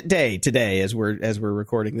Brexit Day today as we're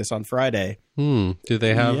recording this on Friday. Do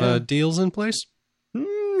they have deals in place?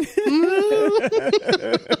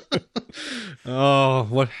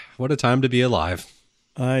 Oh, what a time to be alive.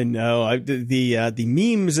 I know. The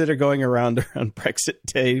memes that are going around Brexit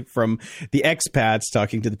Day from the expats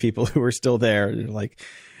talking to the people who are still there, they're like,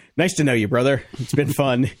 nice to know you, brother. It's been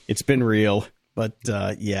fun. It's been real. But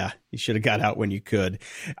you should have got out when you could.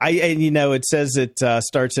 It says it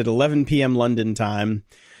starts at 11 p.m. London time.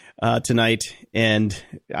 tonight, and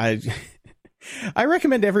I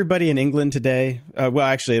recommend everybody in England today. Well,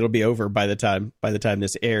 actually, it'll be over by the time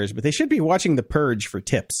this airs, but they should be watching The Purge for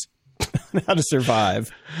tips on how to survive.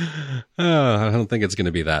 I don't think it's going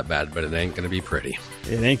to be that bad, but it ain't going to be pretty.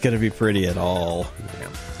 It ain't going to be pretty at all. Yeah.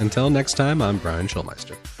 Until next time, I'm Brian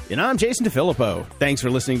Schulmeister. And I'm Jason DeFilippo. Thanks for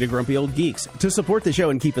listening to Grumpy Old Geeks. To support the show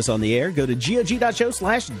and keep us on the air, go to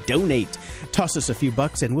gog.show/donate. Toss us a few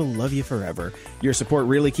bucks and we'll love you forever. Your support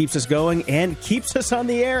really keeps us going and keeps us on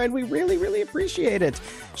the air, and we really, really appreciate it.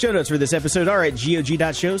 Show notes for this episode are at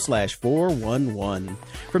gog.show/411.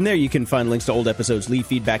 From there, you can find links to old episodes, leave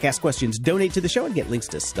feedback, ask questions, donate to the show, and get links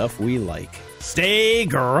to stuff we like. Stay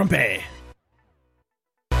grumpy.